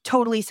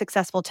 totally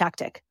successful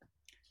tactic.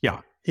 Yeah,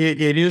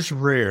 it is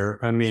rare.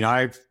 I mean,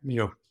 I've,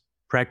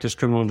 practiced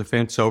criminal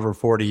defense over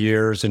 40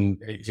 years, and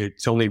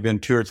it's only been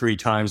 2 or 3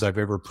 times I've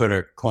ever put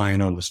a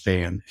client on the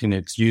stand. And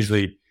it's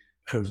usually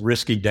a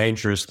risky,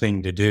 dangerous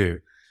thing to do.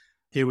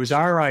 It was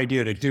our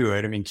idea to do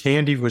it. I mean,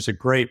 Candy was a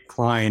great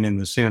client in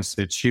the sense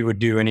that she would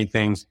do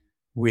anything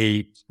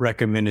we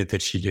recommended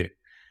that she do.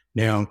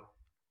 Now,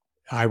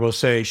 I will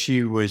say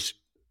she was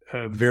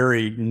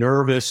very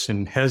nervous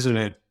and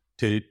hesitant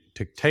to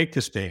take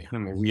the stand. I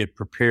mean, we had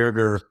prepared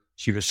her.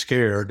 She was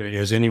scared,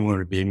 as anyone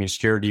would be. I mean,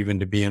 scared even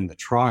to be in the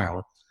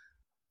trial.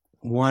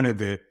 One of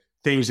the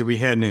things that we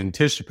hadn't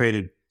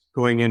anticipated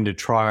going into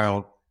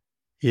trial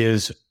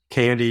is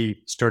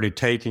Candy started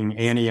taking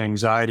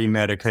anti-anxiety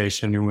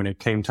medication, and when it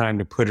came time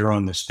to put her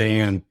on the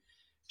stand,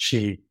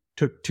 she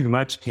took too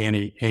much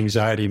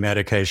anti-anxiety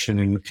medication,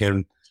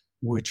 and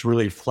which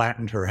really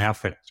flattened her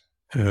affect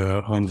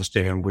on the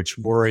stand, which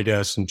worried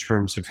us in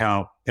terms of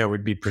how that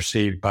would be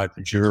perceived by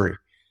the jury.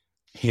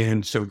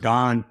 And so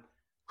Don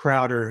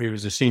Crowder, who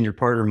was a senior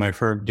partner in my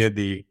firm, did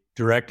the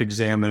direct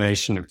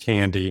examination of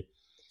Candy.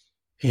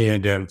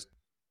 And,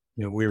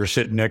 we were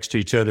sitting next to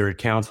each other at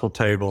counsel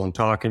table and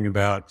talking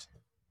about,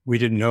 we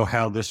didn't know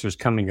how this was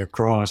coming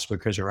across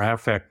because her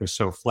affect was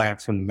so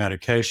flat from the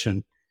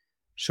medication.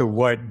 So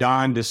what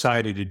Don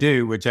decided to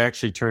do, which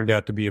actually turned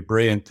out to be a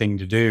brilliant thing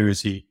to do,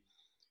 is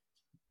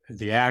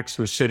the axe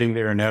was sitting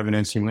there in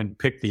evidence. He went and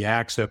picked the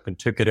axe up and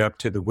took it up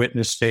to the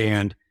witness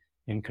stand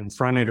and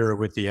confronted her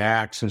with the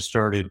axe and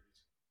started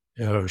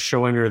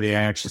showing her the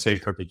axe and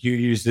saying, okay, you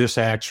use this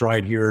axe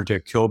right here to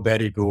kill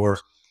Betty Gore.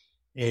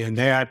 And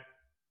that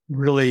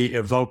really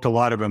evoked a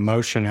lot of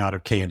emotion out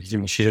of Candy. I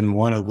mean, she didn't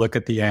want to look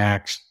at the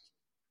axe,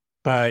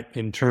 but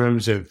in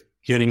terms of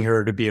getting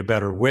her to be a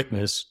better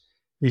witness,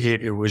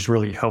 it was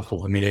really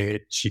helpful. I mean,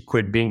 she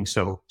quit being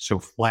so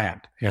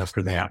flat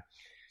after that.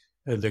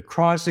 The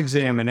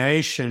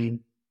cross-examination,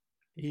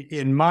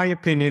 in my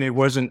opinion, it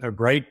wasn't a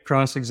great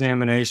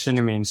cross-examination.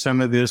 I mean,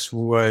 some of this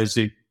was,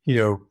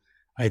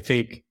 I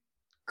think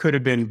could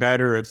have been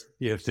better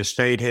if the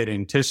state had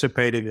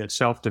anticipated that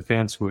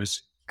self-defense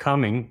was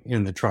coming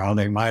in the trial.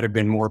 They might have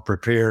been more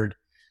prepared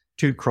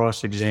to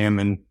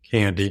cross-examine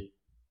Candy.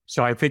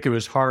 So I think it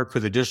was hard for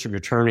the district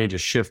attorney to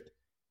shift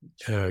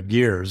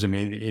gears. I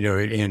mean,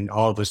 and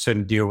all of a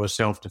sudden deal with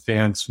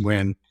self-defense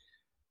when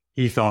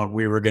he thought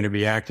we were going to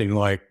be acting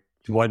like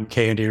it wasn't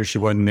Candy or she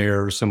wasn't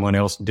there or someone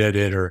else did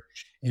it.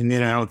 And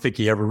then I don't think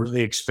he ever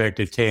really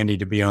expected Candy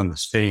to be on the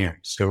stand.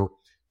 So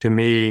to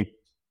me,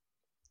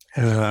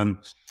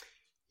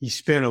 he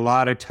spent a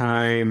lot of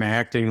time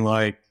acting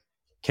like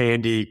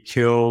Candy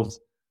killed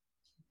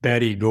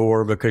Betty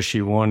Gore because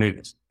she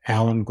wanted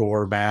Alan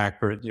Gore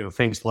back, or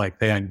things like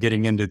that, and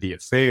getting into the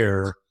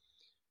affair,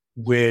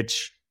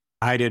 which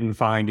I didn't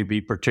find to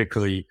be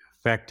particularly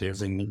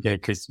effective. And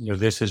because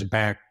this is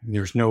back,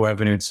 there's no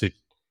evidence that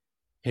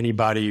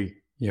anybody,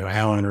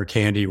 Alan or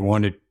Candy,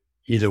 wanted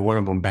either one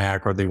of them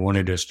back, or they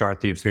wanted to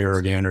start the affair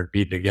again or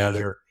be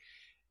together.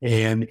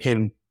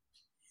 And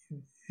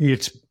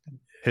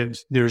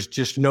there's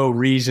just no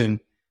reason.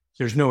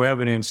 There's no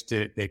evidence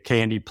that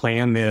Candy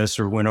planned this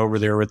or went over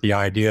there with the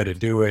idea to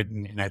do it.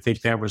 And I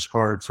think that was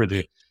hard for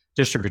the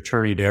district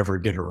attorney to ever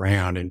get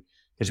around. And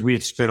because we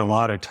had spent a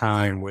lot of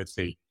time with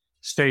the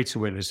state's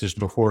witnesses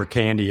before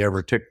Candy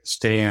ever took the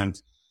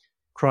stand,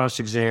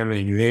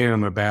 cross-examining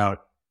them about,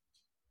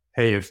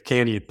 hey, if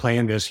Candy had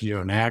planned this,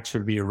 an axe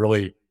would be a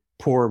really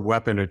poor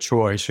weapon of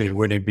choice.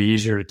 Wouldn't it be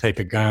easier to take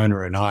a gun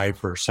or a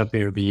knife or something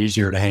that would be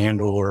easier to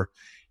handle, or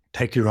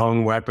take your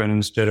own weapon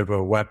instead of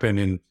a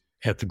weapon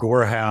at the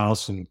Gore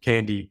house? And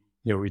Candy,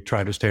 we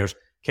tried to stay.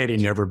 Candy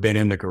never been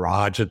in the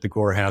garage at the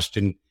Gore house,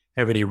 didn't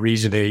have any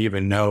reason to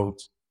even know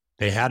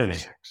they had an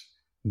axe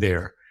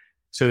there.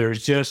 So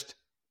there's just,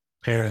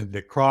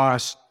 the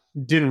cross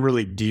didn't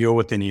really deal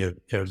with any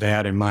of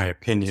that, in my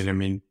opinion. I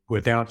mean,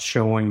 without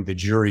showing the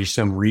jury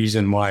some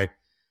reason why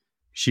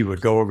she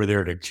would go over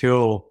there to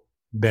kill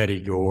Betty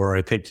Gore,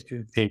 I think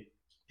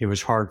it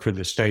was hard for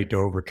the state to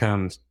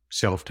overcome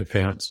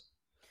self-defense.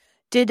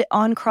 Did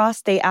on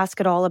cross they ask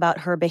at all about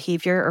her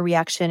behavior or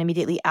reaction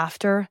immediately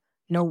after?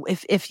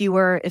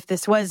 If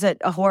this was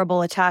a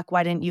horrible attack,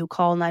 why didn't you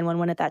call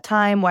 911 at that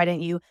time? Why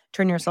didn't you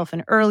turn yourself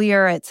in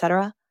earlier, et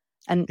cetera?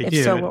 And It if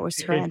did. so, what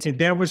was her answer? And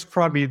that was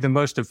probably the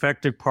most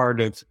effective part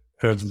of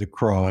the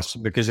cross,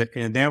 because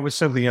and that was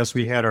something else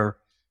we had our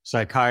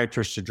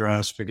psychiatrist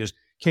address, because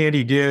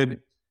Candy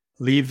did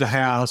leave the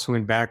house,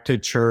 went back to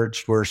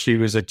church where she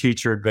was a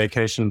teacher at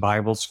Vacation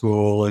Bible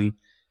School. And,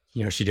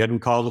 she didn't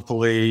call the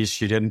police.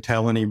 She didn't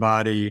tell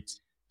anybody,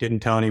 didn't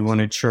tell anyone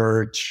at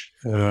church.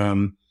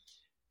 And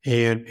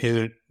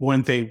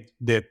one thing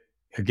that,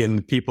 again,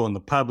 the people in the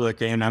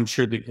public, and I'm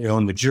sure that,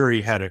 and the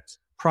jury had a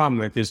problem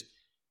with is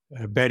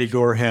Betty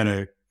Gore had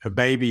a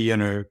baby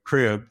in a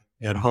crib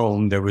at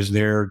home that was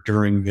there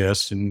during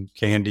this, and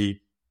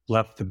Candy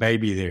left the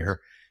baby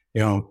there.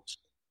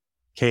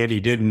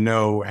 Candy didn't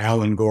know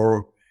Alan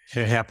Gore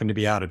happened to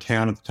be out of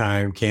town at the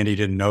time. Candy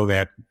didn't know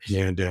that.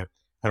 And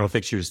I don't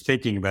think she was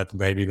thinking about the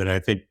baby, but I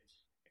think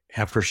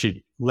after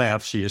she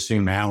left, she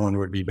assumed Alan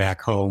would be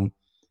back home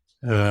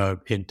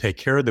and take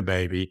care of the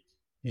baby.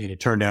 And it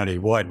turned out he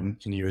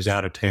wasn't, and he was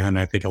out of town.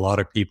 I think a lot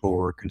of people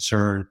were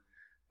concerned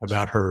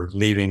about her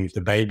leaving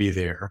the baby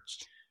there.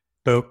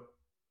 But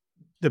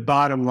the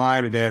bottom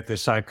line of that, the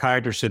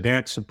psychiatrist said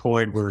that's the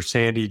point where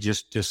Sandy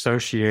just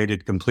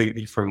dissociated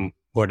completely from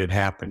what had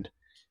happened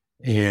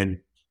and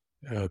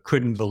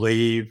couldn't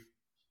believe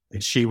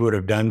that she would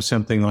have done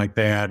something like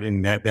that,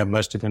 and that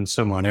must have been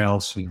someone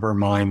else in her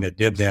mind that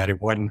did that.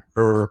 It wasn't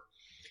her.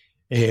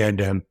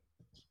 And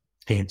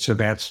so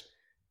that's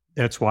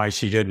why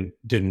she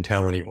didn't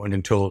tell anyone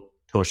until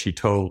she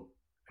told.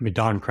 I mean,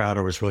 Don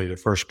Crowder was really the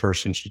first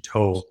person she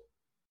told.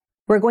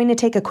 We're going to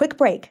take a quick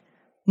break.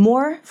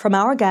 More from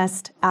our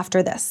guest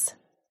after this.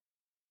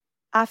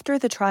 After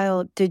the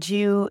trial, did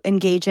you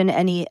engage in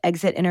any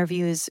exit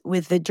interviews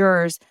with the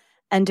jurors?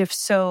 And if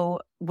so,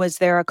 was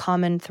there a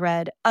common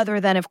thread other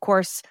than, of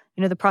course,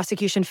 the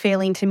prosecution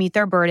failing to meet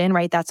their burden,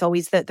 right? That's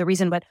always the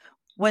reason. But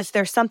was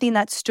there something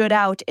that stood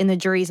out in the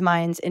jury's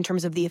minds in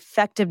terms of the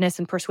effectiveness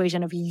and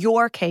persuasion of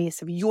your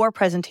case, of your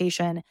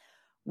presentation,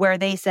 where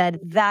they said,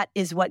 that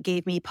is what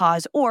gave me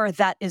pause, or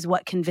that is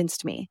what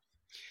convinced me?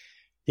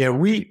 Yeah,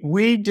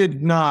 we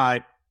did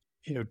not.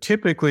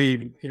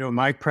 Typically,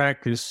 my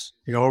practice,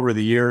 over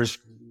the years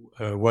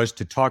was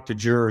to talk to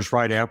jurors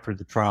right after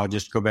the trial,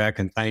 just go back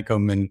and thank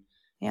them and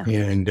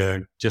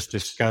just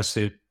discuss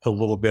it a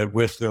little bit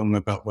with them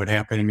about what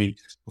happened. I mean,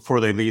 before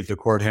they leave the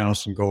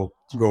courthouse and go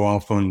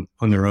off on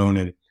their own.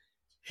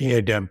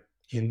 And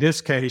in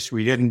this case,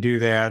 we didn't do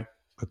that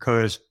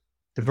because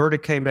the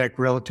verdict came back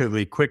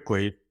relatively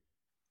quickly.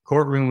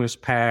 Courtroom was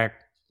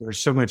packed. There was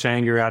so much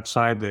anger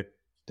outside the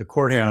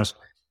courthouse.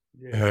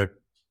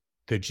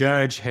 The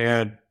judge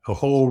had a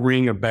whole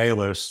ring of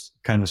bailiffs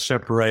kind of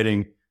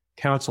separating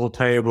counsel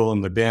table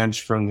and the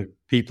bench from the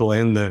people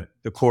in the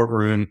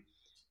courtroom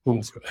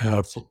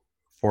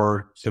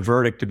for the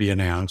verdict to be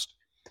announced.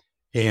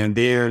 And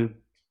then,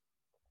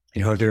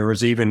 there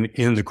was even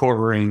in the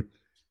courtroom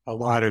a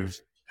lot of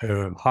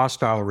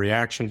hostile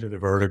reaction to the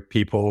verdict,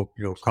 people,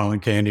 calling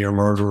Candy a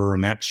murderer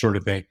and that sort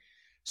of thing.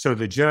 So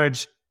the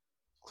judge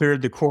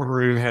cleared the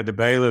courtroom, had the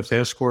bailiffs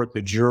escort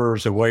the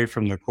jurors away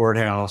from the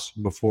courthouse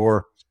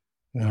before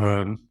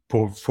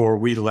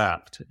we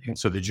left. And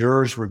so the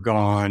jurors were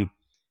gone,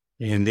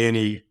 and then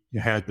he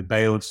had the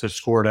bailiffs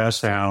escort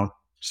us out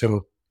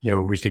so,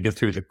 we could get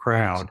through the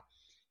crowd.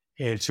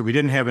 And so we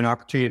didn't have an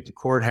opportunity at the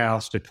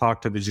courthouse to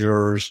talk to the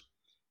jurors.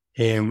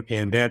 And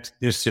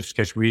this is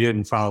because we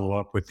didn't follow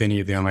up with any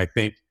of them. I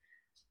think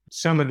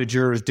some of the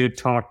jurors did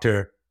talk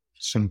to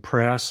some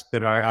press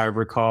that I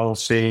recall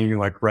seeing,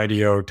 like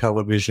radio,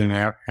 television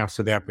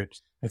after that. But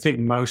I think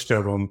most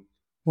of them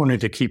wanted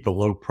to keep a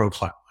low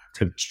profile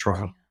after this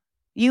trial.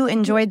 You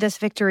enjoyed this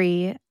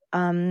victory,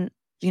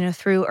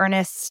 through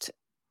earnest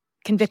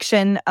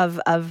conviction of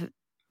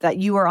that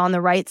you were on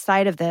the right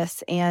side of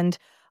this, and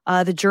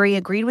the jury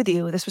agreed with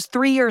you. This was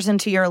 3 years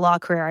into your law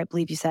career, I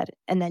believe you said,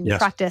 and then you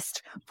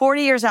practiced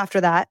 40 years after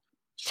that.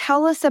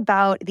 Tell us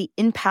about the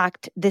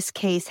impact this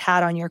case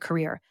had on your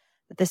career,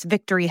 that this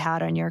victory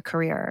had on your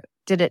career.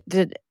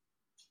 Did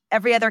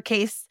every other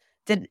case,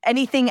 did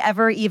anything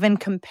ever even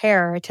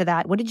compare to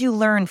that? What did you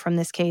learn from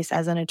this case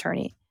as an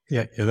attorney?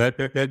 Yeah,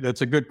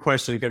 that's a good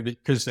question,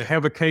 because to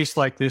have a case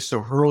like this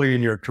so early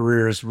in your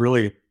career is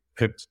really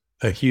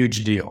a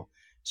huge deal.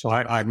 So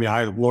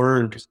I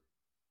learned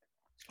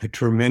a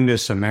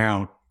tremendous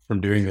amount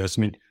from doing this.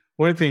 I mean,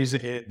 one of the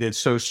things that's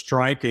so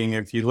striking,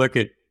 if you look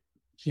at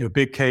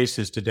big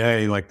cases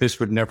today, like this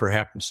would never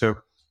happen. So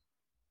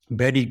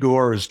Betty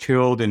Gore was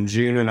killed in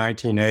June of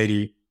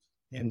 1980,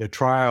 and the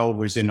trial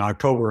was in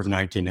October of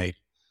 1980.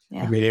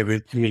 Yeah.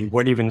 It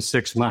wasn't even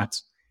 6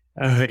 months.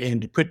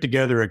 And to put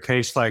together a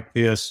case like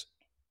this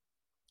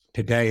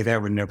today,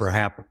 that would never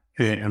happen.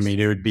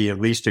 It would be at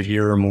least a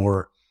year or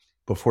more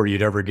before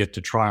you'd ever get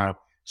to trial.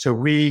 So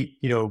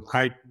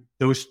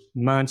those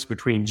months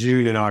between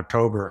June and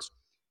October,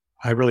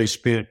 I really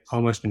spent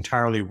almost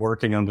entirely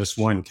working on this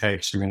one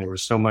case. There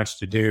was so much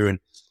to do, and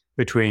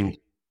between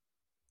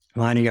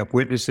lining up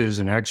witnesses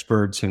and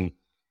experts and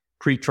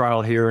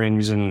pretrial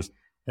hearings, and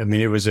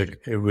it was a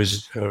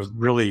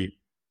really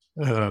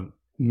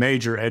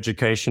major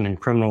education in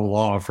criminal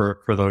law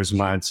for those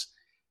months.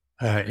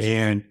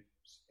 And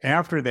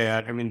after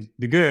that, I mean,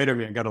 the good,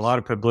 I got a lot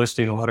of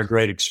publicity and a lot of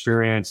great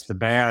experience. The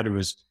bad, it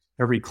was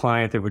every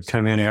client that would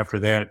come in after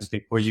that,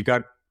 think, well, you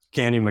got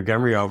Candy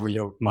Montgomery over,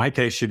 my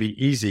case should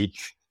be easy.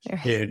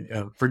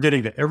 And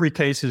forgetting that every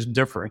case is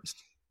different.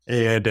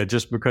 And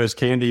just because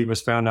Candy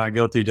was found not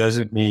guilty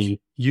doesn't mean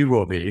you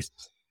will be.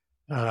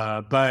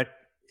 But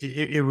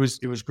it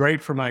was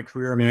great for my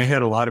career. I mean, I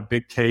had a lot of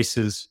big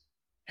cases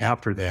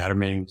after that. I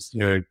mean,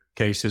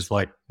 cases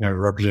like I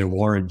represented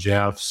Warren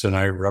Jeffs, and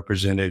I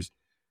represented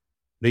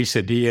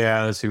Lisa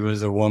Diaz, who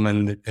was a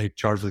woman that they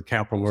charged with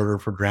capital murder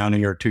for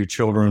drowning her 2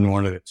 children.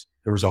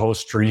 There was a whole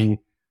string,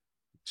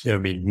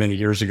 many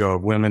years ago,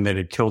 of women that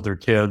had killed their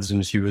kids,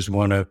 and she was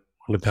one of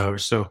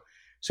those. So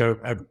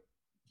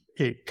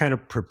it kind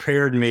of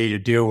prepared me to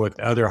deal with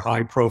other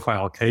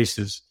high-profile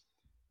cases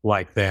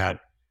like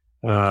that.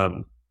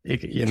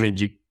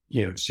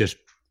 It's just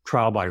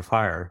trial by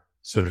fire,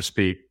 so to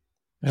speak.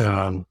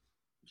 So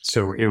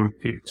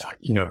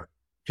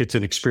it's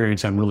an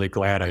experience I'm really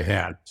glad I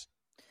had.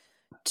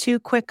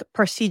 2 quick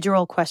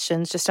procedural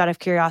questions, just out of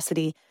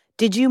curiosity.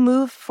 Did you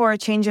move for a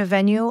change of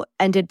venue,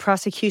 and did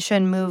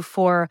prosecution move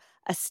for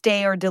a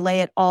stay or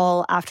delay at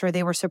all after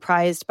they were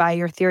surprised by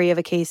your theory of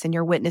a case and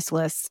your witness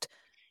list?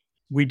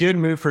 We did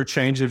move for a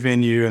change of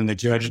venue, and the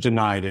judge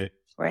denied it.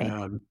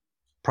 Right.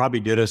 Probably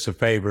did us a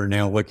favor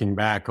now looking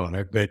back on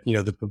it. But,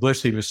 the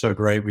publicity was so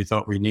great, we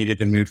thought we needed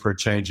to move for a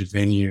change of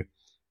venue.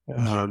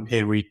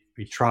 And we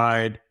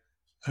tried.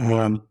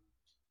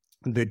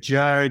 The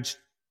judge,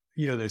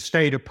 the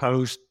state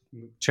opposed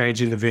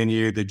changing the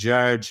venue. The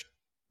judge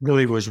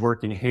really was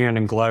working hand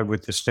in glove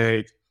with the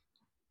state,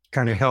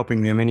 kind of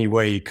helping them any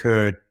way he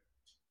could.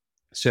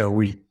 So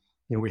we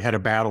had to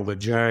battle the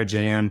judge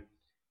and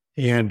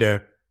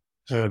the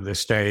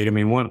state. I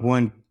mean,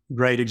 one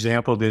great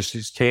example of this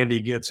is Candy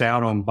gets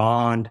out on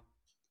bond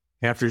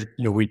after,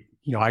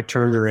 I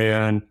turned her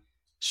in.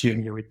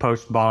 We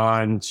post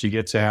bond, she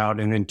gets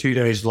out, and then 2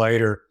 days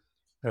later,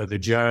 the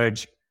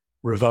judge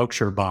revokes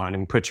her bond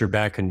and puts her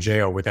back in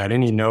jail without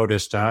any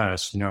notice to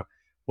us.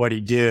 What he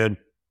did,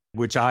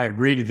 which I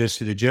agreed to this,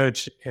 the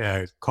judge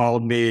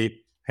called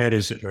me, had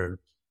his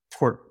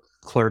court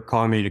clerk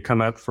call me to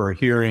come up for a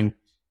hearing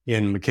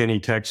in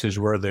McKinney, Texas,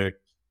 where the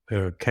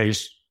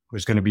case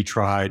was going to be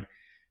tried.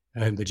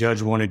 And the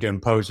judge wanted to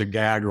impose a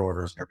gag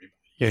order.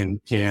 And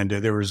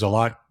there was a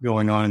lot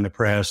going on in the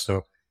press.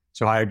 So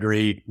I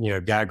agreed,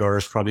 gag order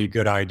is probably a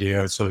good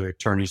idea so the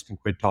attorneys can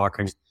quit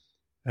talking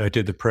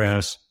to the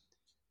press.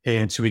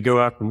 And so we go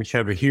up and we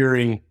have a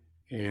hearing,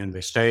 and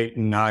the state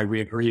and we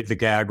agree to the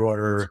gag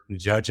order. The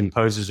judge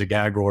imposes a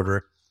gag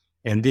order.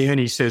 And then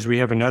he says, we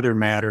have another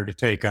matter to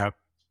take up,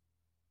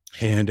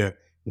 and the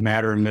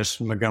matter of Miss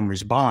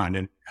Montgomery's bond.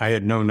 And I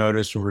had no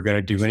notice we were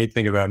going to do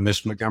anything about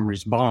Miss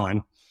Montgomery's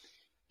bond.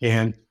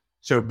 And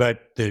so,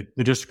 but the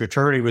district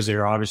attorney was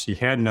there, obviously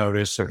had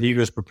notice, so he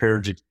was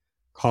prepared to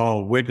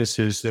call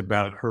witnesses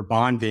about her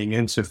bond being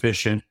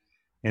insufficient.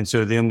 And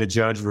so then the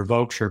judge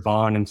revokes her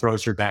bond and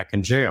throws her back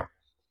in jail.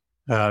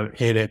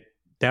 And at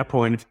that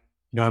point,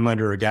 I'm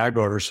under a gag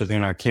order, so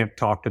then I can't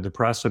talk to the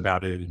press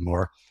about it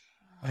anymore.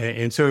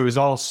 And so it was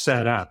all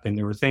set up, and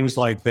there were things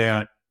like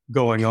that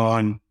going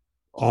on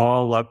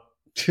all up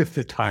to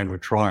the time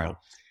of trial.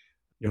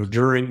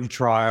 During the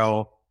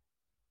trial,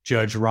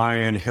 Judge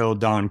Ryan held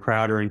Don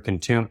Crowder in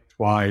contempt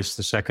twice.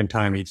 The second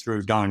time he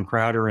threw Don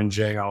Crowder in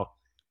jail.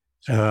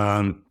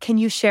 Can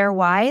you share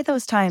why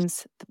those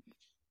times?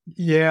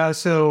 Yeah,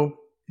 so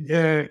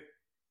Judge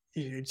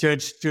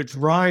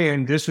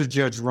Ryan, this was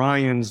Judge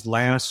Ryan's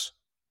last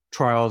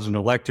trial as an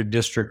elected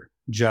district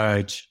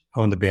judge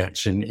on the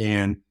bench.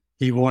 And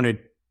he wanted,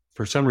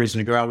 for some reason,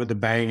 to go out with a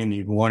bang, and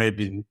he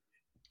wanted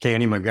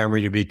Candy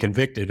Montgomery to be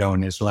convicted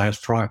on his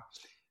last trial.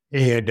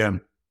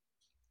 And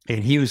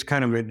he was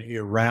kind of an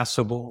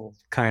irascible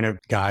kind of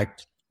guy.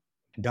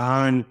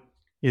 Don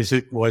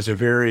was a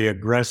very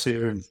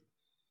aggressive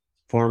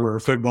former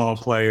football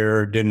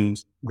player,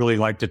 didn't really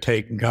like to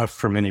take guff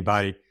from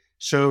anybody.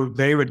 So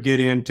they would get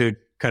into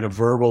kind of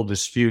verbal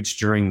disputes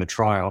during the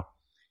trial.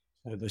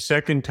 The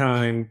second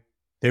time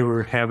they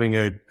were having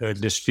a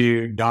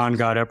dispute, Don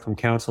got up from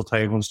counsel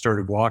table and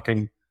started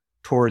walking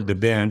toward the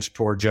bench,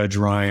 toward Judge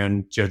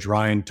Ryan. Judge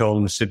Ryan told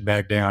him to sit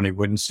back down. He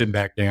wouldn't sit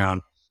back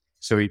down.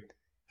 So he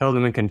held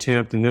him in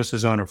contempt, and this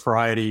was on a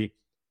Friday.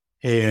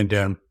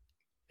 And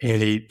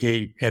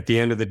he at the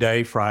end of the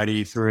day, Friday,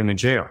 he threw him in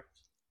jail.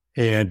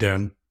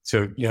 And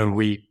so,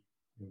 we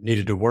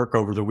needed to work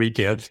over the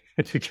weekend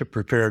to get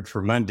prepared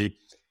for Monday.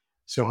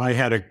 So I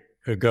had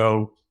to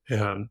go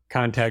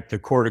contact the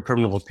Court of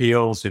Criminal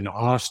Appeals in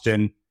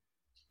Austin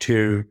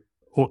to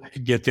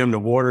get them to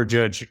order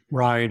Judge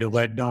Ryan to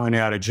let Don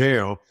out of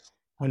jail.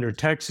 Under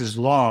Texas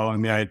law,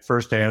 I had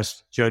first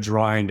asked Judge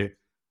Ryan to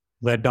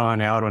let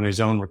Don out on his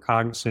own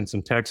recognizance,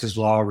 and Texas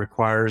law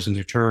requires an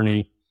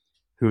attorney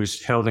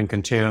who's held in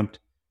contempt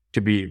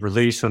to be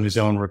released on his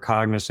own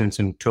recognizance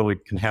until he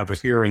can have a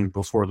hearing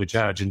before the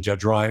judge. And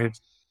Judge Ryan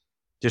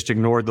just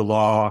ignored the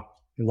law,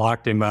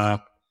 locked him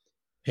up.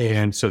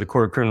 And so the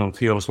Court of Criminal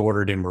Appeals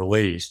ordered him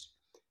released.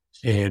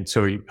 And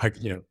so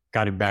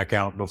got him back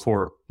out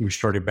before we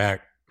started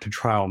back to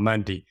trial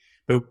Monday.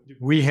 But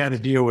we had to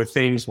deal with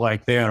things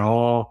like that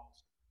all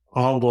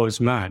those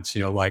months,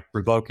 like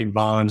revoking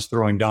bonds,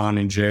 throwing Don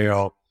in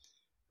jail.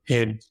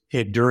 And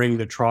during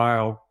the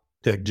trial,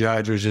 the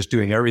judge was just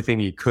doing everything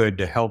he could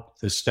to help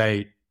the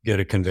state get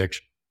a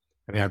conviction.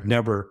 I mean,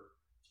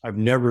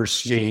 I've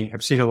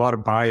seen a lot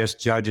of biased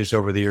judges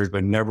over the years,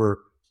 but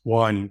never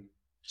one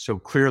so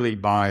clearly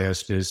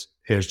biased as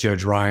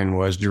Judge Ryan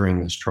was during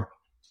this trial.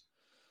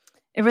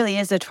 It really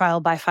is a trial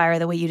by fire,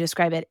 the way you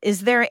describe it.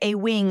 Is there a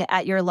wing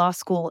at your law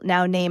school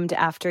now named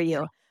after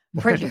you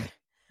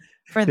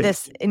for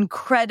this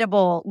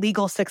incredible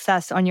legal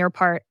success on your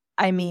part?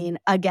 I mean,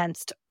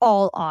 against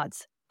all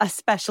odds,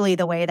 especially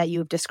the way that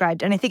you've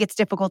described. And I think it's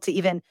difficult to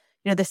even,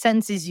 the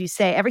sentences you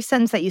say, every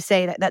sentence that you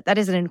say, that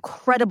is an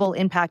incredible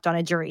impact on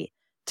a jury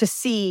to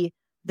see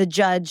the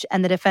judge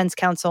and the defense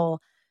counsel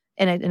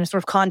in a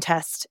sort of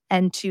contest,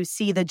 and to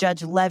see the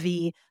judge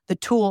levy the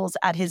tools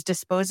at his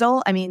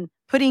disposal. I mean,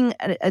 putting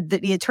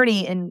the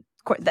attorney in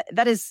court,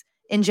 that is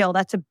in jail,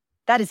 that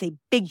is a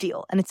big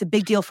deal. And it's a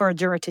big deal for a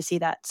juror to see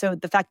that. So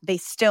the fact that they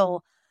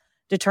still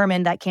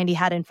determined that Candy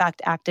had in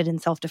fact acted in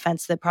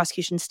self-defense, the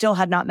prosecution still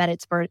had not met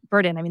its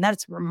burden. I mean,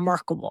 that's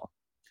remarkable.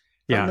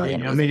 Yeah,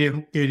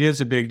 it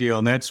is a big deal.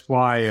 And that's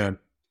why,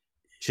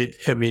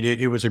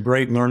 it was a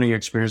great learning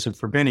experience. And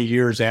for many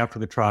years after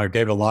the trial, I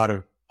gave a lot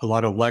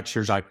of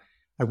lectures. I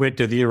went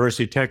to the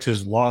University of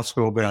Texas Law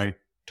School, but I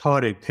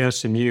taught at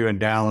SMU in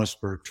Dallas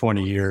for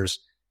 20 years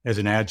as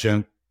an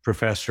adjunct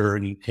professor.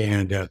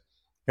 And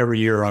every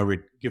year I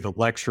would give a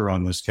lecture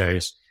on this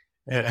case.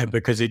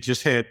 Because it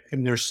just had,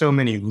 and there's so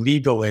many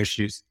legal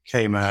issues that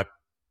came up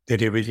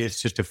that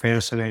it's just a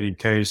fascinating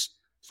case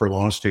for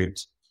law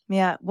students.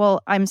 Yeah.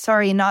 Well, I'm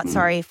sorry, not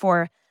sorry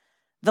for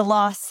the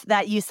loss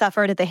that you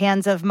suffered at the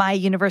hands of my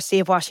University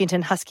of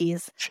Washington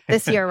Huskies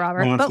this year,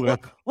 Robert. But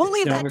we'll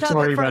leave that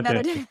topic for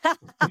another day.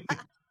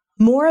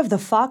 More of the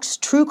Fox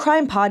True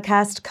Crime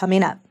Podcast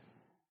coming up.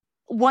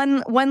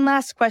 One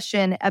last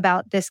question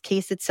about this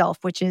case itself,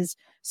 which is,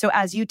 so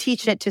as you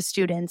teach it to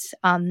students,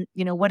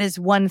 what is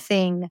one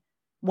thing,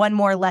 one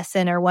more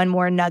lesson or one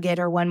more nugget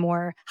or one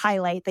more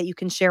highlight that you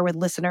can share with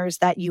listeners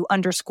that you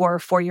underscore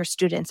for your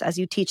students as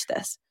you teach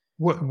this?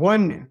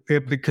 One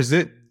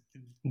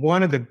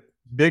of the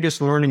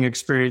biggest learning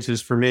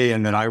experiences for me,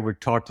 and that I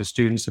would talk to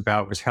students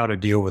about, was how to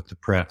deal with the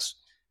press.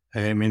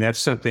 I mean, that's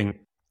something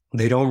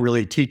they don't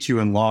really teach you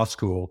in law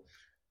school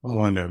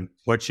on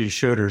what you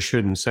should or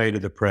shouldn't say to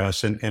the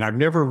press. And I've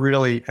never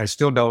really, I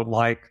still don't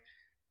like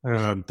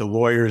the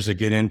lawyers that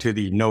get into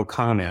the no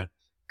comment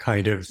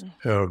kind of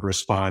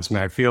response. I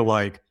mean, I feel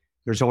like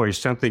there's always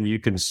something you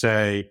can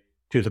say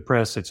to the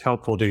press that's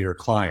helpful to your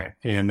client.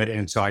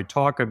 And so I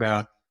talk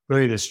about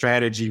really the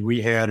strategy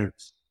we had of,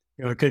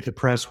 if the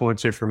press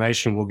wants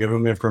information, we'll give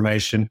them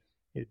information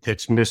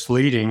that's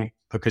misleading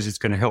because it's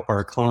going to help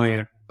our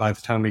client by the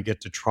time we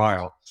get to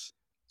trial.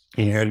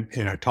 And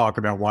I talk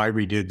about why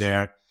we did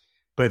that.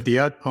 But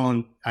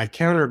I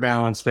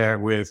counterbalance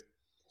that with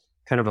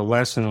kind of a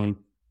lesson on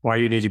why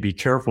you need to be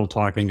careful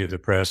talking to the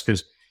press,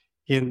 because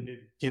in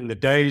the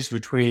days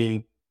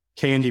between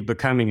Candy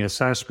becoming a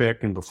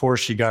suspect and before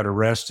she got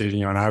arrested,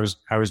 and I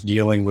was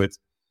dealing with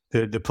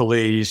the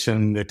police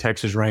and the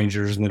Texas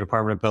Rangers and the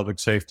Department of Public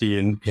Safety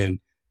and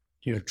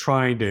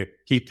trying to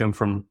keep them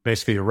from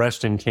basically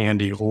arresting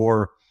Candy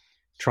or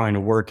trying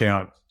to work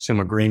out some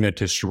agreement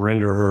to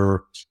surrender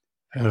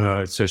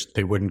her so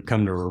they wouldn't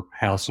come to her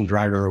house and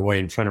drag her away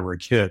in front of her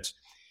kids.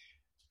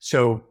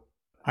 So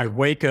I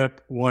wake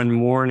up one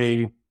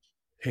morning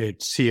and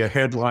see a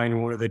headline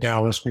in one of the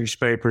Dallas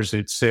newspapers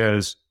that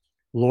says,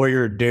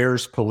 "Lawyer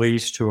dares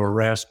police to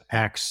arrest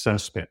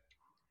ex-suspect."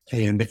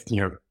 And,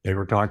 they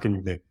were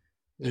talking,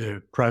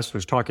 the press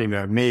was talking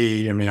about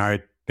me. I mean,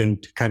 I'd been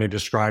kind of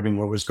describing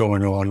what was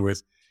going on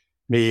with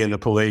me and the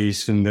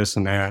police and this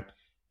and that.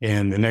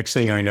 And the next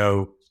thing I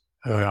know,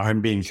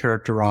 I'm being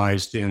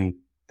characterized in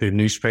the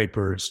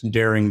newspapers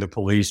daring the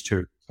police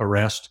to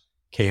arrest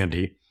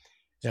Candy,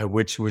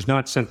 which was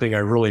not something I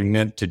really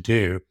meant to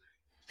do.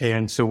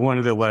 And so one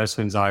of the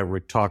lessons I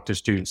would talk to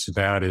students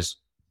about is,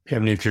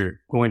 if you're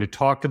going to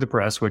talk to the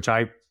press, which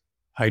I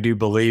do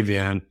believe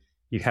in,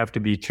 you have to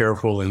be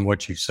careful in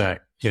what you say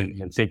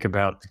and think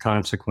about the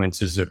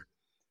consequences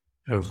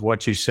of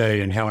what you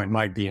say and how it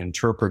might be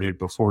interpreted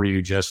before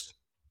you just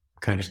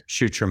kind of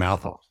shoot your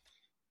mouth off.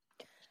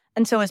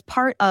 And so as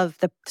part of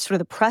the sort of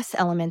the press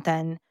element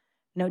then,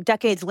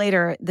 decades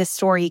later, this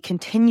story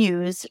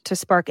continues to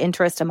spark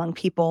interest among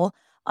people,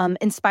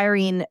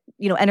 inspiring,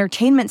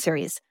 entertainment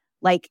series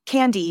like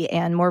Candy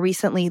and more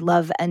recently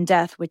Love and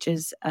Death, which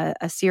is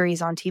a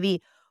series on TV.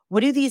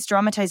 What do these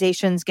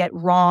dramatizations get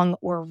wrong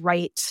or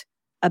right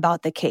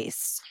about the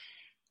case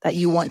that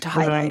you want to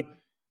highlight?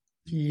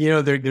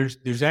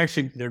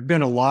 There've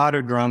been a lot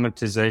of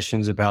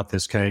dramatizations about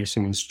this case.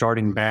 I mean,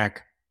 starting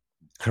back,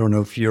 I don't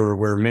know if you're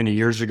aware, many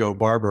years ago,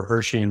 Barbara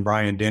Hershey and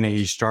Brian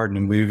Dennehy starred in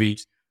a movie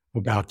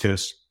about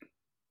this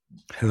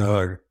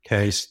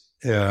case.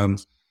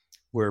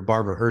 where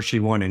Barbara Hershey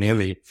won an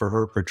Emmy for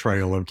her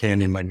portrayal of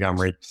Candy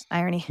Montgomery.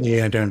 Irony.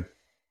 And,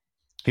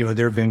 there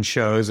have been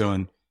shows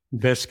on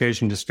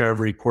Investigation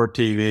Discovery, Court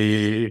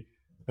TV,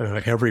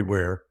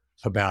 everywhere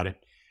about it.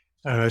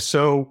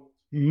 So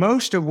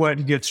most of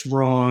what gets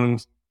wrong,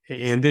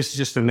 and this is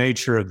just the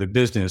nature of the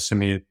business, I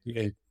mean,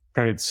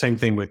 kind of the same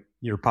thing with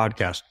your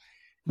podcast,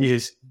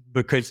 is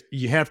because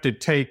you have to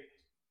take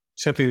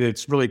something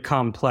that's really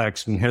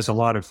complex and has a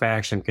lot of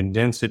facts and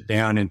condense it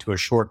down into a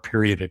short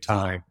period of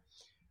time.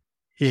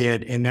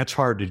 And that's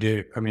hard to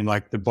do. I mean,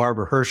 like the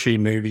Barbara Hershey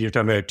movie, you're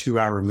talking about a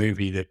 2-hour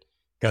movie that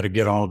got to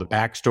get all the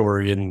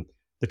backstory and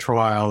the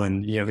trial,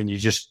 and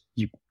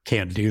you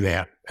can't do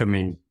that. I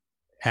mean,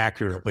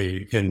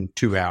 accurately in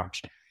 2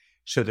 hours.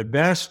 So the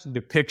best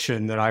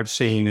depiction that I've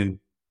seen in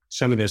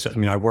some of this, I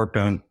mean, I worked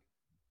on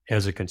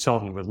as a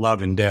consultant with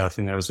Love and Death,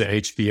 and that was the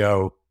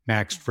HBO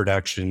Max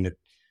production that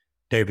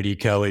David E.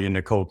 Kelley and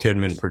Nicole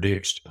Kidman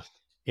produced.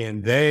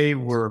 And they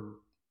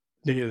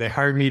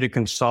hired me to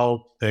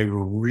consult. They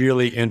were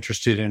really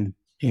interested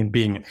in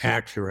being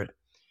accurate.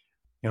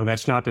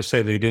 That's not to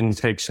say they didn't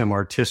take some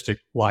artistic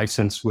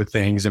license with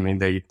things. I mean,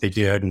 they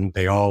did, and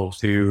they all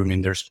do. I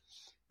mean,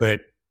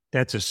 but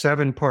that's a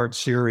 7-part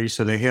series,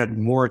 so they had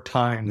more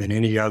time than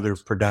any other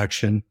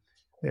production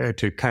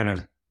to kind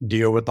of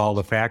deal with all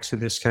the facts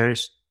of this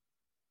case.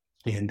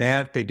 And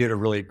that they did a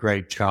really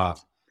great job.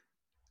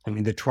 I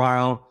mean, the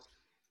trial,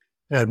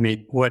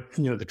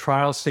 the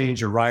trial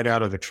scenes are right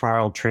out of the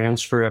trial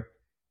transcript.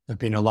 I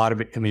mean, a lot of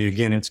it,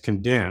 again, it's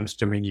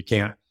condensed. I mean, you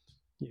can't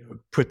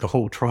put the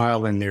whole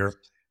trial in there,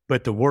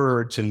 but the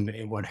words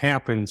and what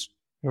happens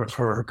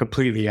are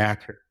completely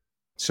accurate.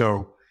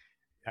 So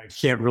I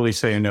can't really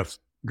say enough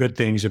good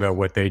things about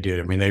what they did.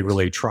 I mean, they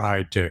really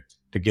tried to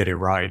get it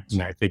right.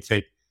 And I think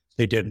they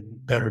did a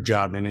better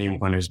job than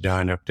anyone has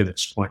done up to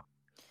this point.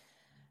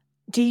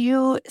 Do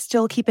you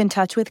still keep in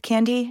touch with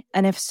Candy?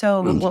 And if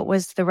so, what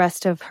was the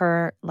rest of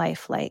her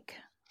life like?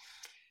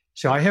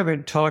 So I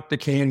haven't talked to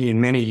Candy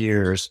in many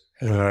years.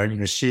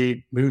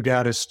 She moved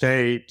out of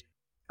state.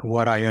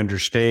 What I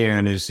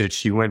understand is that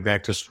she went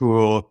back to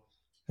school,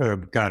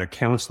 got a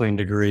counseling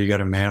degree, got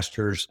a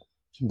master's,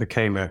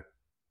 became a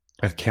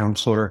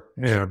counselor.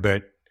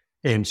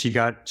 And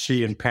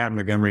she and Pat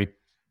Montgomery,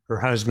 her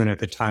husband at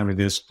the time of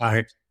this,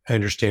 I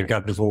understand,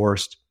 got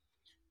divorced.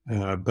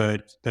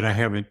 But I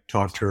haven't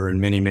talked to her in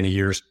many, many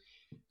years.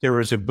 There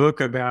was a book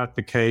about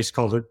the case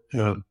called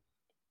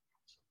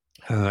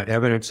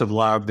Evidence of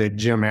Love that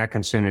Jim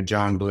Atkinson and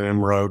John Bloom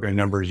wrote a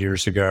number of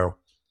years ago.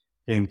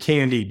 And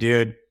Candy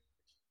did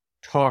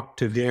talk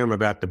to them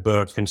about the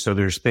book. And so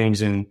there's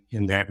things in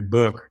that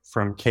book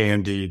from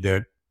Candy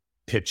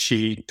that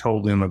she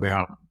told them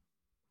about.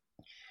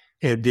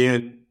 And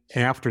then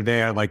after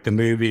that, like the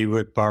movie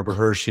with Barbara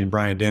Hershey and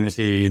Brian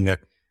Dennehy and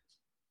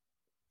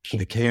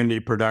the Candy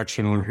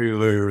production on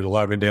Hulu, The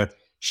Love and Death,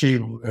 she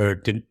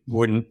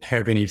wouldn't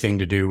have anything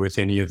to do with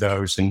any of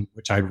those, and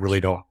which I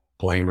really don't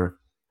blame her.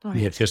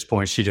 Right. At this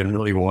point, she didn't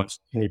really want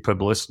any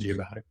publicity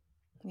about it.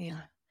 Yeah.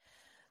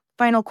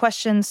 Final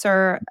question,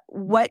 sir.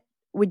 What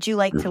would you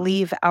like to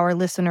leave our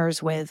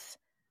listeners with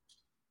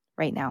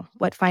right now?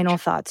 What final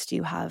thoughts do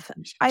you have,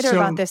 either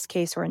about this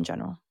case or in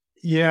general?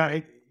 Yeah,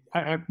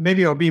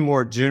 maybe I'll be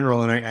more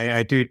general, and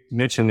I did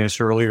mention this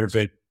earlier,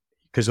 but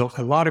because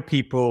a lot of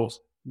people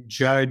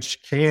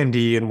judge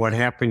Candy and what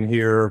happened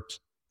here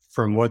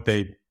from what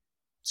they've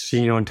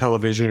seen on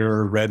television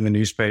or read in the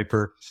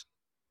newspaper,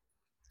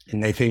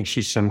 and they think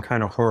she's some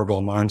kind of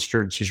horrible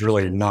monster, and she's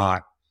really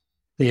not.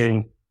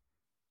 And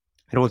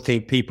I don't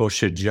think people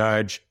should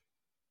judge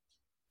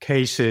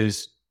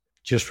cases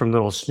just from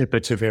little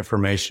snippets of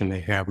information they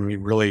have. I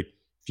mean, really,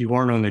 if you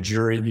weren't on the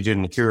jury, you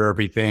didn't hear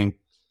everything,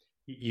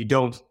 you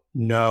don't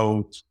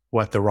know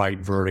what the right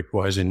verdict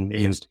was. And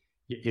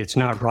it's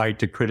not right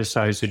to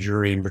criticize the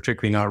jury, and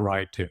particularly not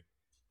right to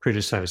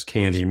criticize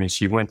Candy. I mean,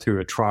 she went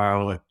through a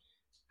trial,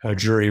 a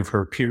jury of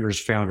her peers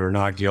found her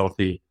not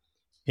guilty,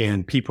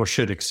 and people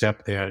should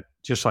accept that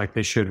just like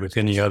they should with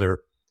any other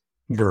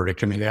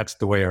verdict. I mean, that's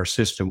the way our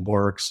system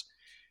works.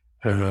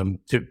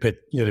 But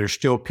there's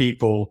still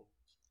people,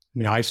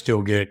 I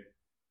still get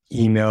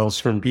emails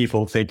from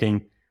people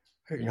thinking,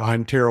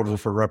 I'm terrible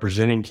for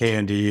representing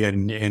Candy,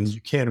 and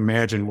you can't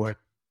imagine what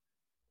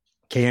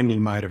Candy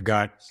might have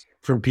got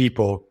from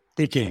people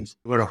thinking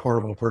what a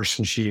horrible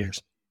person she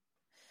is.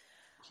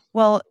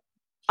 Well,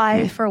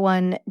 I, for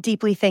one,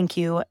 deeply thank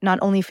you, not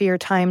only for your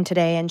time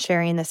today and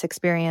sharing this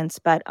experience,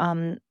 but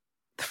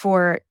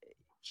for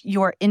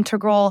your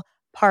integral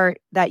part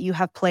that you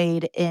have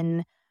played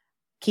in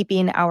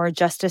keeping our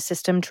justice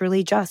system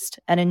truly just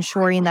and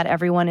ensuring that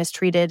everyone is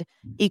treated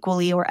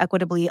equally or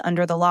equitably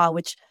under the law,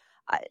 which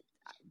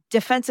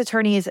defense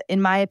attorneys,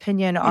 in my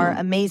opinion, are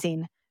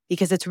amazing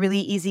because it's really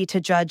easy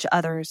to judge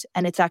others,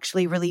 and it's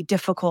actually really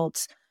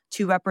difficult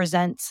to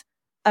represent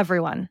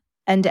everyone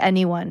and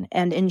anyone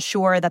and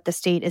ensure that the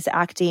state is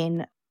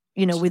acting,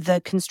 with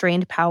the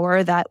constrained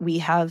power that we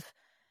have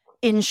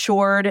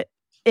ensured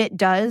it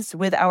does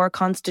with our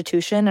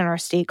Constitution and our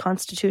state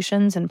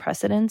constitutions and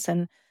precedents.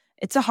 And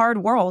it's a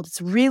hard world.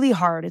 It's really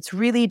hard. It's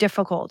really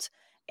difficult.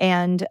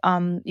 And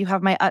you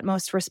have my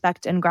utmost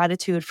respect and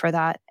gratitude for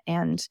that.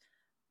 And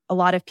a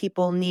lot of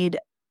people need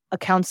a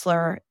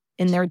counselor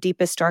in their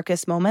deepest,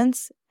 darkest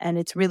moments. And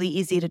it's really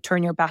easy to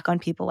turn your back on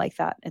people like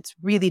that. It's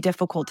really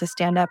difficult to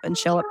stand up and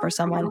show up for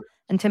someone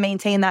and to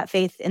maintain that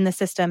faith in the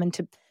system. And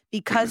to,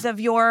 because of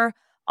your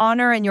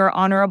honor and your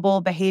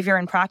honorable behavior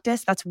and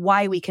practice, that's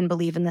why we can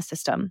believe in the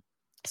system.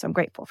 So I'm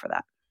grateful for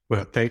that.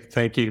 Well,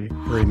 thank you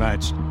very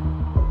much.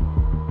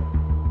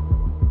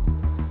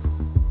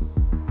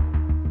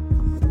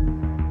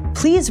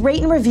 Please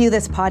rate and review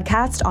this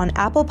podcast on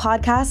Apple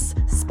Podcasts,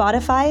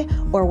 Spotify,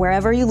 or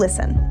wherever you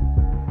listen.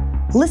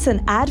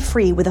 Listen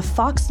ad-free with a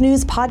Fox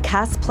News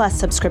Podcast Plus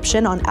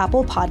subscription on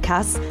Apple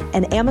Podcasts,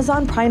 and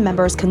Amazon Prime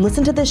members can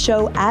listen to this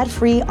show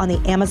ad-free on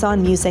the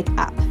Amazon Music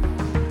app.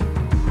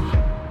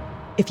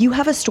 If you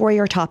have a story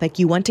or topic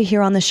you want to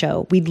hear on the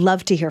show, we'd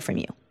love to hear from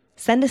you.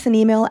 Send us an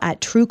email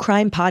at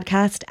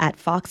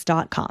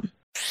truecrimepodcast@fox.com.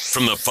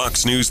 From the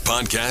Fox News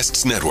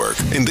Podcasts Network.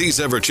 In these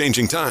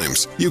ever-changing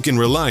times, you can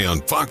rely on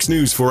Fox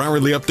News for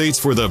hourly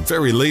updates for the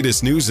very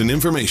latest news and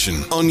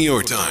information on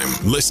your time.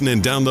 Listen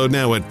and download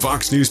now at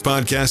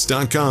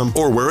foxnewspodcast.com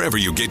or wherever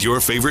you get your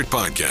favorite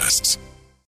podcasts.